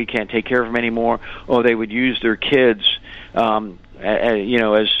care of them. We can't take care of them anymore," or they would use their kids,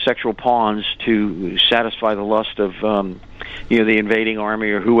 as sexual pawns to satisfy the lust of, the invading army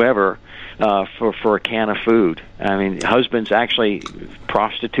or whoever. For a can of food. I mean, husbands actually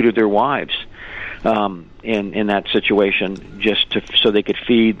prostituted their wives in that situation just so they could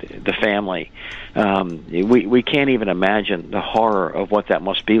feed the family. We can't even imagine the horror of what that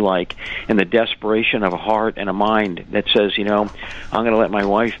must be like, and the desperation of a heart and a mind that says, I'm going to let my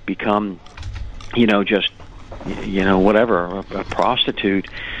wife become, whatever, a prostitute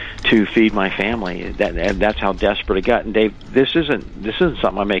to feed my family. That's how desperate it got. And Dave, this isn't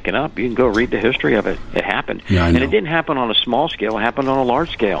something I'm making up. You can go read the history of it. It happened. Yeah, and it didn't happen on a small scale. It happened on a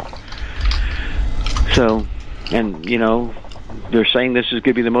large scale. So, and they're saying this is going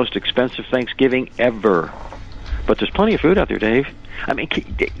to be the most expensive Thanksgiving ever. But there's plenty of food out there, Dave. I mean,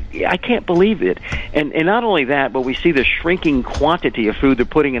 I can't believe it. And not only that, but we see the shrinking quantity of food they're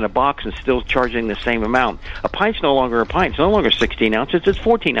putting in a box and still charging the same amount. A pint's no longer a pint. It's no longer 16 ounces. It's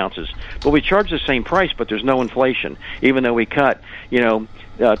 14 ounces. But we charge the same price, but there's no inflation, even though we cut, 2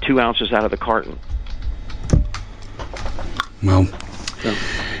 ounces out of the carton. Well,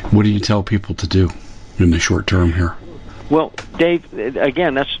 what do you tell people to do in the short term here? Well, Dave,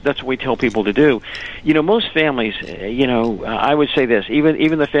 again, that's what we tell people to do. Most families, I would say this,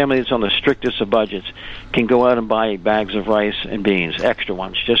 even the family that's on the strictest of budgets can go out and buy bags of rice and beans, extra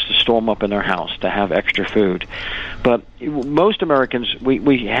ones, just to store them up in their house to have extra food. But most Americans,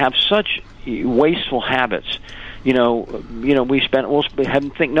 we have such wasteful habits. We'll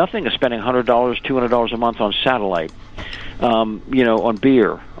think nothing of spending $100, $200 a month on satellite, on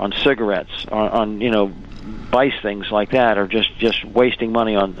beer, on cigarettes, on vice things like that, or just wasting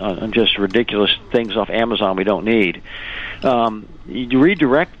money on just ridiculous things off Amazon we don't need. You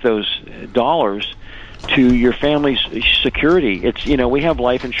redirect those dollars to your family's security. It's we have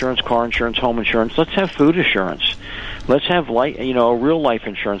life insurance, car insurance, home insurance. Let's have food insurance. Let's have a real life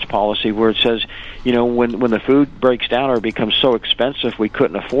insurance policy where it says when the food breaks down or becomes so expensive we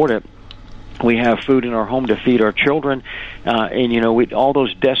couldn't afford it, we have food in our home to feed our children, and all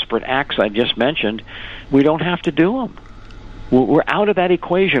those desperate acts I just mentioned, we don't have to do them. We're out of that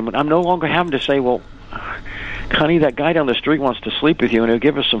equation. I'm no longer having to say, well, honey, that guy down the street wants to sleep with you, and he'll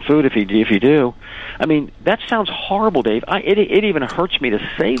give us some food if you do. I mean, that sounds horrible, Dave. It even hurts me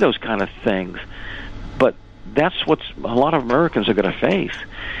to say those kind of things, but that's what a lot of Americans are going to face.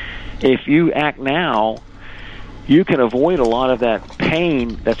 If you act now, you can avoid a lot of that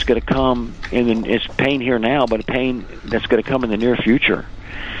pain that's going to come it's pain here now, but a pain that's going to come in the near future.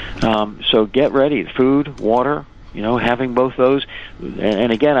 So get ready. Food, water, having both those.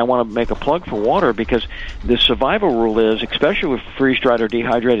 And again, I want to make a plug for water because the survival rule is, especially with freeze-dried or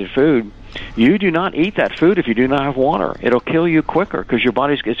dehydrated food, you do not eat that food if you do not have water. It'll kill you quicker because your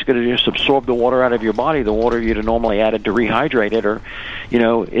body's going to just absorb the water out of your body, the water you'd have normally added to rehydrate it, or,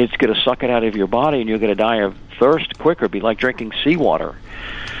 it's going to suck it out of your body and you're going to die of thirst quicker. It'd be like drinking seawater.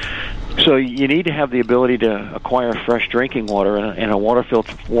 So you need to have the ability to acquire fresh drinking water and a water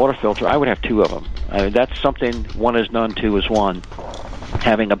filter. I would have 2 of them. That's something, 1 is none, 2 is 1.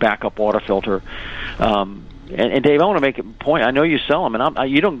 Having a backup water filter. And Dave, I want to make a point. I know you sell them, and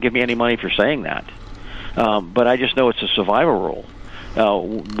you don't give me any money for saying that. But I just know it's a survival rule.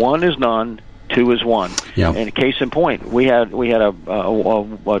 1 is none, 2 is 1. Yeah. And case in point, we had a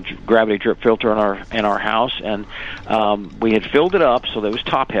gravity drip filter in our house, and we had filled it up so that it was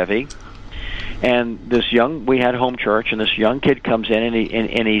top heavy. And we had home church, and this young kid comes in,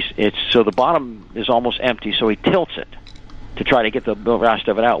 and so the bottom is almost empty, so he tilts it to try to get the rest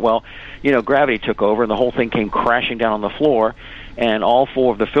of it out. Well, gravity took over, and the whole thing came crashing down on the floor, and all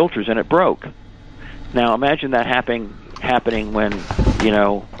 4 of the filters in it broke. Now imagine that happening when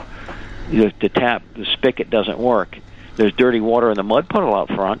the spigot doesn't work. There's dirty water in the mud puddle out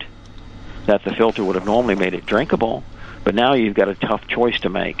front that the filter would have normally made it drinkable, but now you've got a tough choice to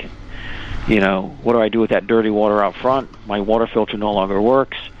make. What do I do with that dirty water out front? My water filter no longer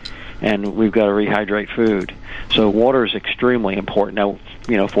works, and we've got to rehydrate food. So water is extremely important. Now,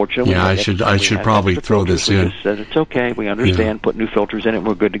 fortunately, I should probably throw this in. Says it's okay. We understand. Put new filters in it.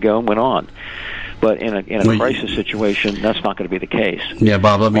 We're good to go, and went on. But in a crisis situation, that's not going to be the case. Yeah,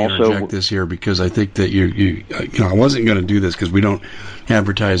 Bob, let me interject this here, because I think that I wasn't going to do this because we don't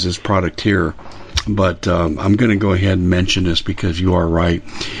advertise this product here. But I'm going to go ahead and mention this because you are right.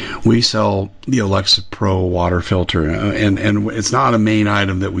 We sell the Alexa Pro water filter, and it's not a main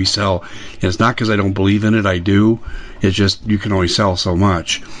item that we sell. And it's not because I don't believe in it. I do. It's just you can only sell so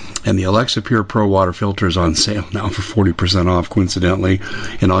much. And the Alexa Pure Pro water filter is on sale now for 40% off, coincidentally.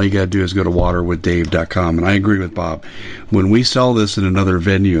 And all you got to do is go to waterwithdave.com. And I agree with Bob. When we sell this in another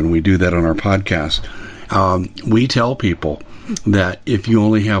venue, and we do that on our podcast, we tell people that if you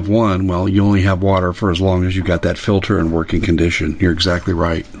only have one, well, you only have water for as long as you got that filter in working condition. You're exactly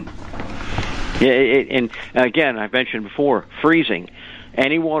right. Yeah, and again, I've mentioned before, freezing.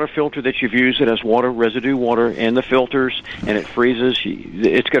 Any water filter that you've used that has residue water in the filters, and it freezes,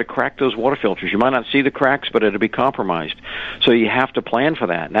 it's going to crack those water filters. You might not see the cracks, but it'll be compromised. So you have to plan for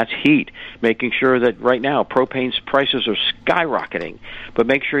that, and that's heat. Making sure that right now propane's prices are skyrocketing, but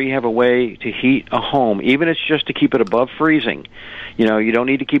make sure you have a way to heat a home, even if it's just to keep it above freezing. You don't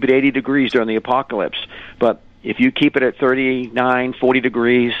need to keep it 80 degrees during the apocalypse, but if you keep it at 39, 40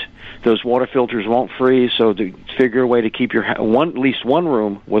 degrees, those water filters won't freeze, so to figure a way to keep at least one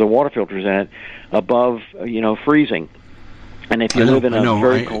room with a water filters in it above, freezing. And if you live in a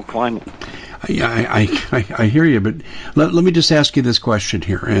very cold climate. I hear you, but let me just ask you this question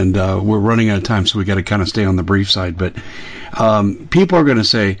here, and we're running out of time, so we got to kind of stay on the brief side. But people are going to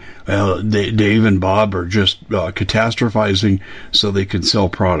say, well, Dave and Bob are just catastrophizing so they can sell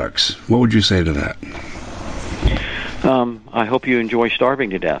products. What would you say to that? I hope you enjoy starving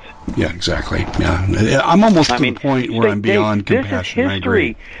to death. Yeah, exactly. Yeah, I'm almost to the point where I'm beyond compassion. This is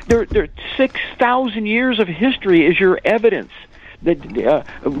history. There 6,000 years of history is your evidence.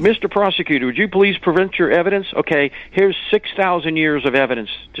 Mr. Prosecutor, would you please present your evidence? Okay, here's 6,000 years of evidence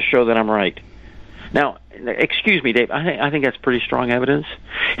to show that I'm right. Now, excuse me, Dave, I think that's pretty strong evidence.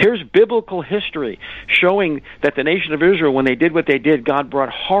 Here's biblical history showing that the nation of Israel, when they did what they did, God brought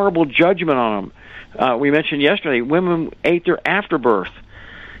horrible judgment on them. We mentioned yesterday, women ate their afterbirth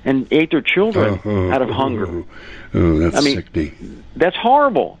and ate their children out of hunger. That's sickening. That's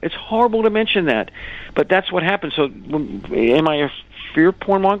horrible. It's horrible to mention that. But that's what happened. So am I a fear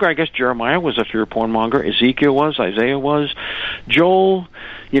porn monger? I guess Jeremiah was a fear porn monger. Ezekiel was. Isaiah was. Joel,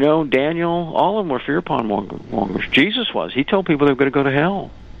 Daniel, all of them were fear porn mongers. Jesus was. He told people they were going to go to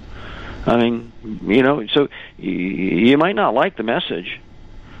hell. I mean, so you might not like the message,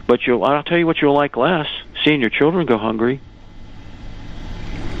 but I'll tell you what you'll like less, seeing your children go hungry.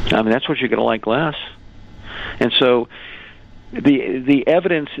 I mean, that's what you're going to like less. And so the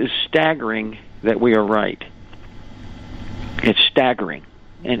evidence is staggering that we are right. It's staggering.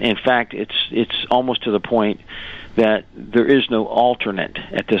 And in fact, it's almost to the point that there is no alternate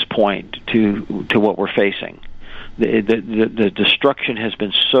at this point to what we're facing. The destruction has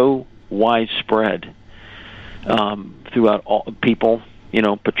been so widespread throughout all people,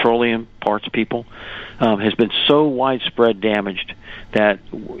 petroleum parts people, has been so widespread damaged that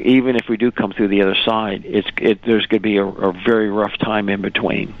even if we do come through the other side, there's going to be a very rough time in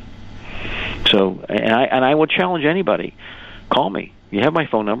between. So, and I would challenge anybody, call me. You have my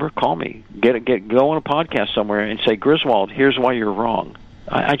phone number. Call me. Go on a podcast somewhere and say, Griswold, here's why you're wrong.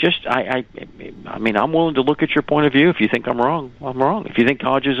 I mean, I'm willing to look at your point of view. If you think I'm wrong, I'm wrong. If you think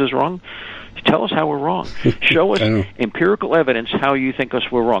Hodges is wrong, tell us how we're wrong. Show us empirical evidence how you think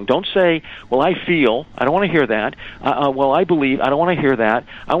we're wrong. Don't say, well, I feel. I don't want to hear that. Well, I believe. I don't want to hear that.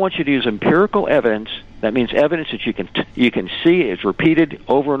 I want you to use empirical evidence. That means evidence that you can see is repeated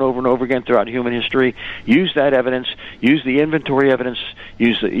over and over and over again throughout human history. Use that evidence. Use the inventory evidence.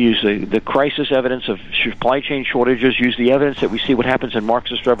 Use the crisis evidence of supply chain shortages. Use the evidence that we see what happens in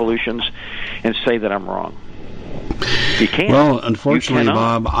Marxist revolutions, and say that I'm wrong. You can't. Well, unfortunately,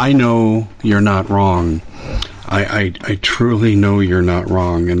 Bob, I know you're not wrong. I truly know you're not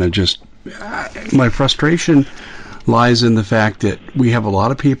wrong, and my frustration lies in the fact that we have a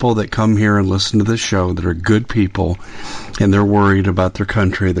lot of people that come here and listen to this show that are good people, and they're worried about their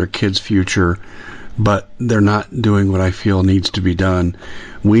country, their kids' future, but they're not doing what I feel needs to be done.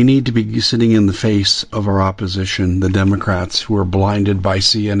 We need to be sitting in the face of our opposition, the Democrats, who are blinded by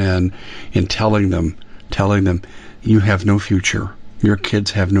CNN, and telling them, you have no future. Your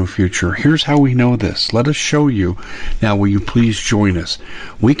kids have no future. Here's how we know this. Let us show you. Now, will you please join us?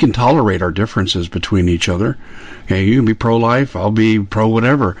 We can tolerate our differences between each other. Okay, you can be pro-life, I'll be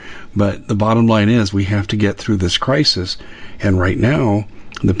pro-whatever. But the bottom line is we have to get through this crisis. And right now,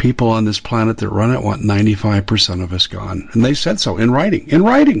 the people on this planet that run it want 95% of us gone. And they said so in writing. In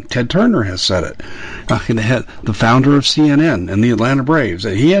writing. Ted Turner has said it. The founder of CNN and the Atlanta Braves.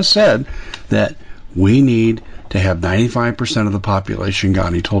 He has said that we need to have 95% of the population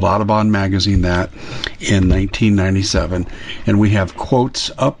gone. He told Audubon magazine that in 1997. And we have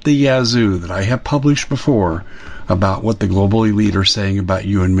quotes up the yazoo that I have published before about what the global elite are saying about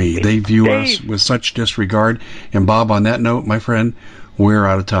you and me. They view us with such disregard. And Bob, on that note, my friend, we're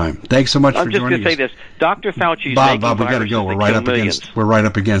out of time. Thanks so much for joining us. I'm just going to say this. Dr. Fauci's Bob, we got to go. We're right up against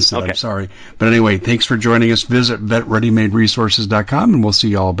it. Okay. I'm sorry. But anyway, thanks for joining us. Visit vetreadymaderesources.com, and we'll see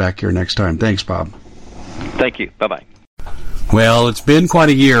you all back here next time. Thanks, Bob. Thank you. Bye-bye. Well, it's been quite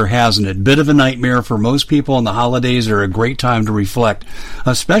a year, hasn't it? Bit of a nightmare for most people, and the holidays are a great time to reflect,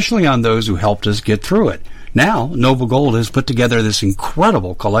 especially on those who helped us get through it. Now, Noble Gold has put together this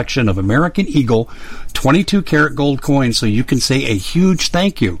incredible collection of American Eagle 22-karat gold coins so you can say a huge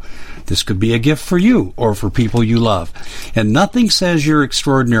thank you. This could be a gift for you or for people you love. And nothing says you're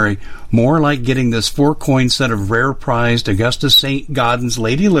extraordinary more like getting this 4-coin set of rare prized Augusta St. Gaudens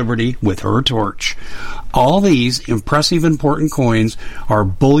Lady Liberty with her torch. All these impressive important coins are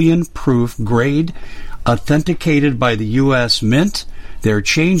bullion-proof grade, authenticated by the U.S. Mint. They're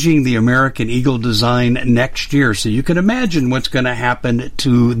changing the American Eagle design next year, so you can imagine what's going to happen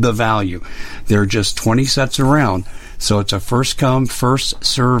to the value. There are just 20 sets around, so it's a first-come,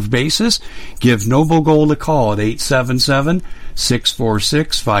 first-served basis. Give Noble Gold a call at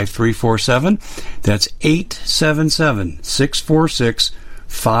 877-646-5347. That's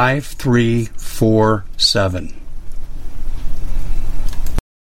 877-646-5347.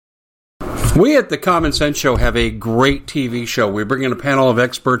 We at the Common Sense Show have a great TV show. We bring in a panel of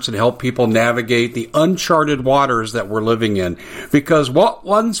experts and help people navigate the uncharted waters that we're living in. Because what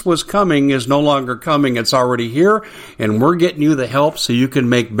once was coming is no longer coming. It's already here, and we're getting you the help so you can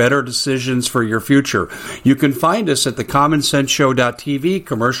make better decisions for your future. You can find us at thecommonsenseshow.tv,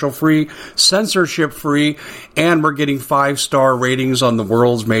 commercial-free, censorship-free, and we're getting 5-star ratings on the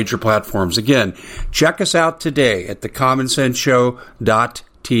world's major platforms. Again, check us out today at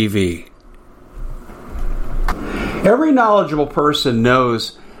thecommonsenseshow.tv. Every knowledgeable person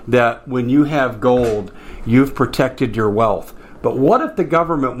knows that when you have gold, you've protected your wealth. But what if the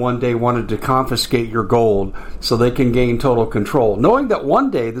government one day wanted to confiscate your gold so they can gain total control, knowing that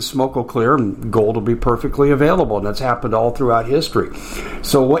one day the smoke will clear and gold will be perfectly available, and that's happened all throughout history.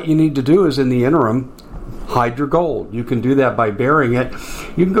 So what you need to do is, in the interim, hide your gold. You can do that by burying it.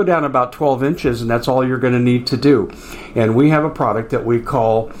 You can go down about 12 inches, and that's all you're going to need to do. And we have a product that we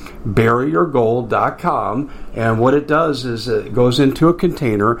call buryyourgold.com, and what it does is it goes into a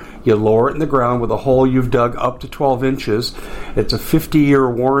container. You lower it in the ground with a hole you've dug up to 12 inches. It's a 50-year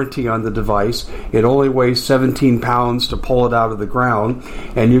warranty on the device. It only weighs 17 pounds to pull it out of the ground,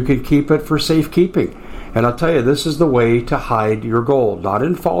 and you can keep it for safekeeping. And I'll tell you, this is the way to hide your gold. Not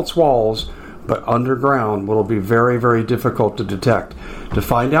in false walls, but underground, will be very, very difficult to detect. To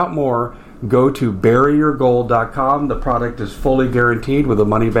find out more, go to buryyourgold.com. The product is fully guaranteed with a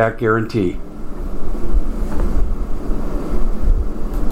money-back guarantee.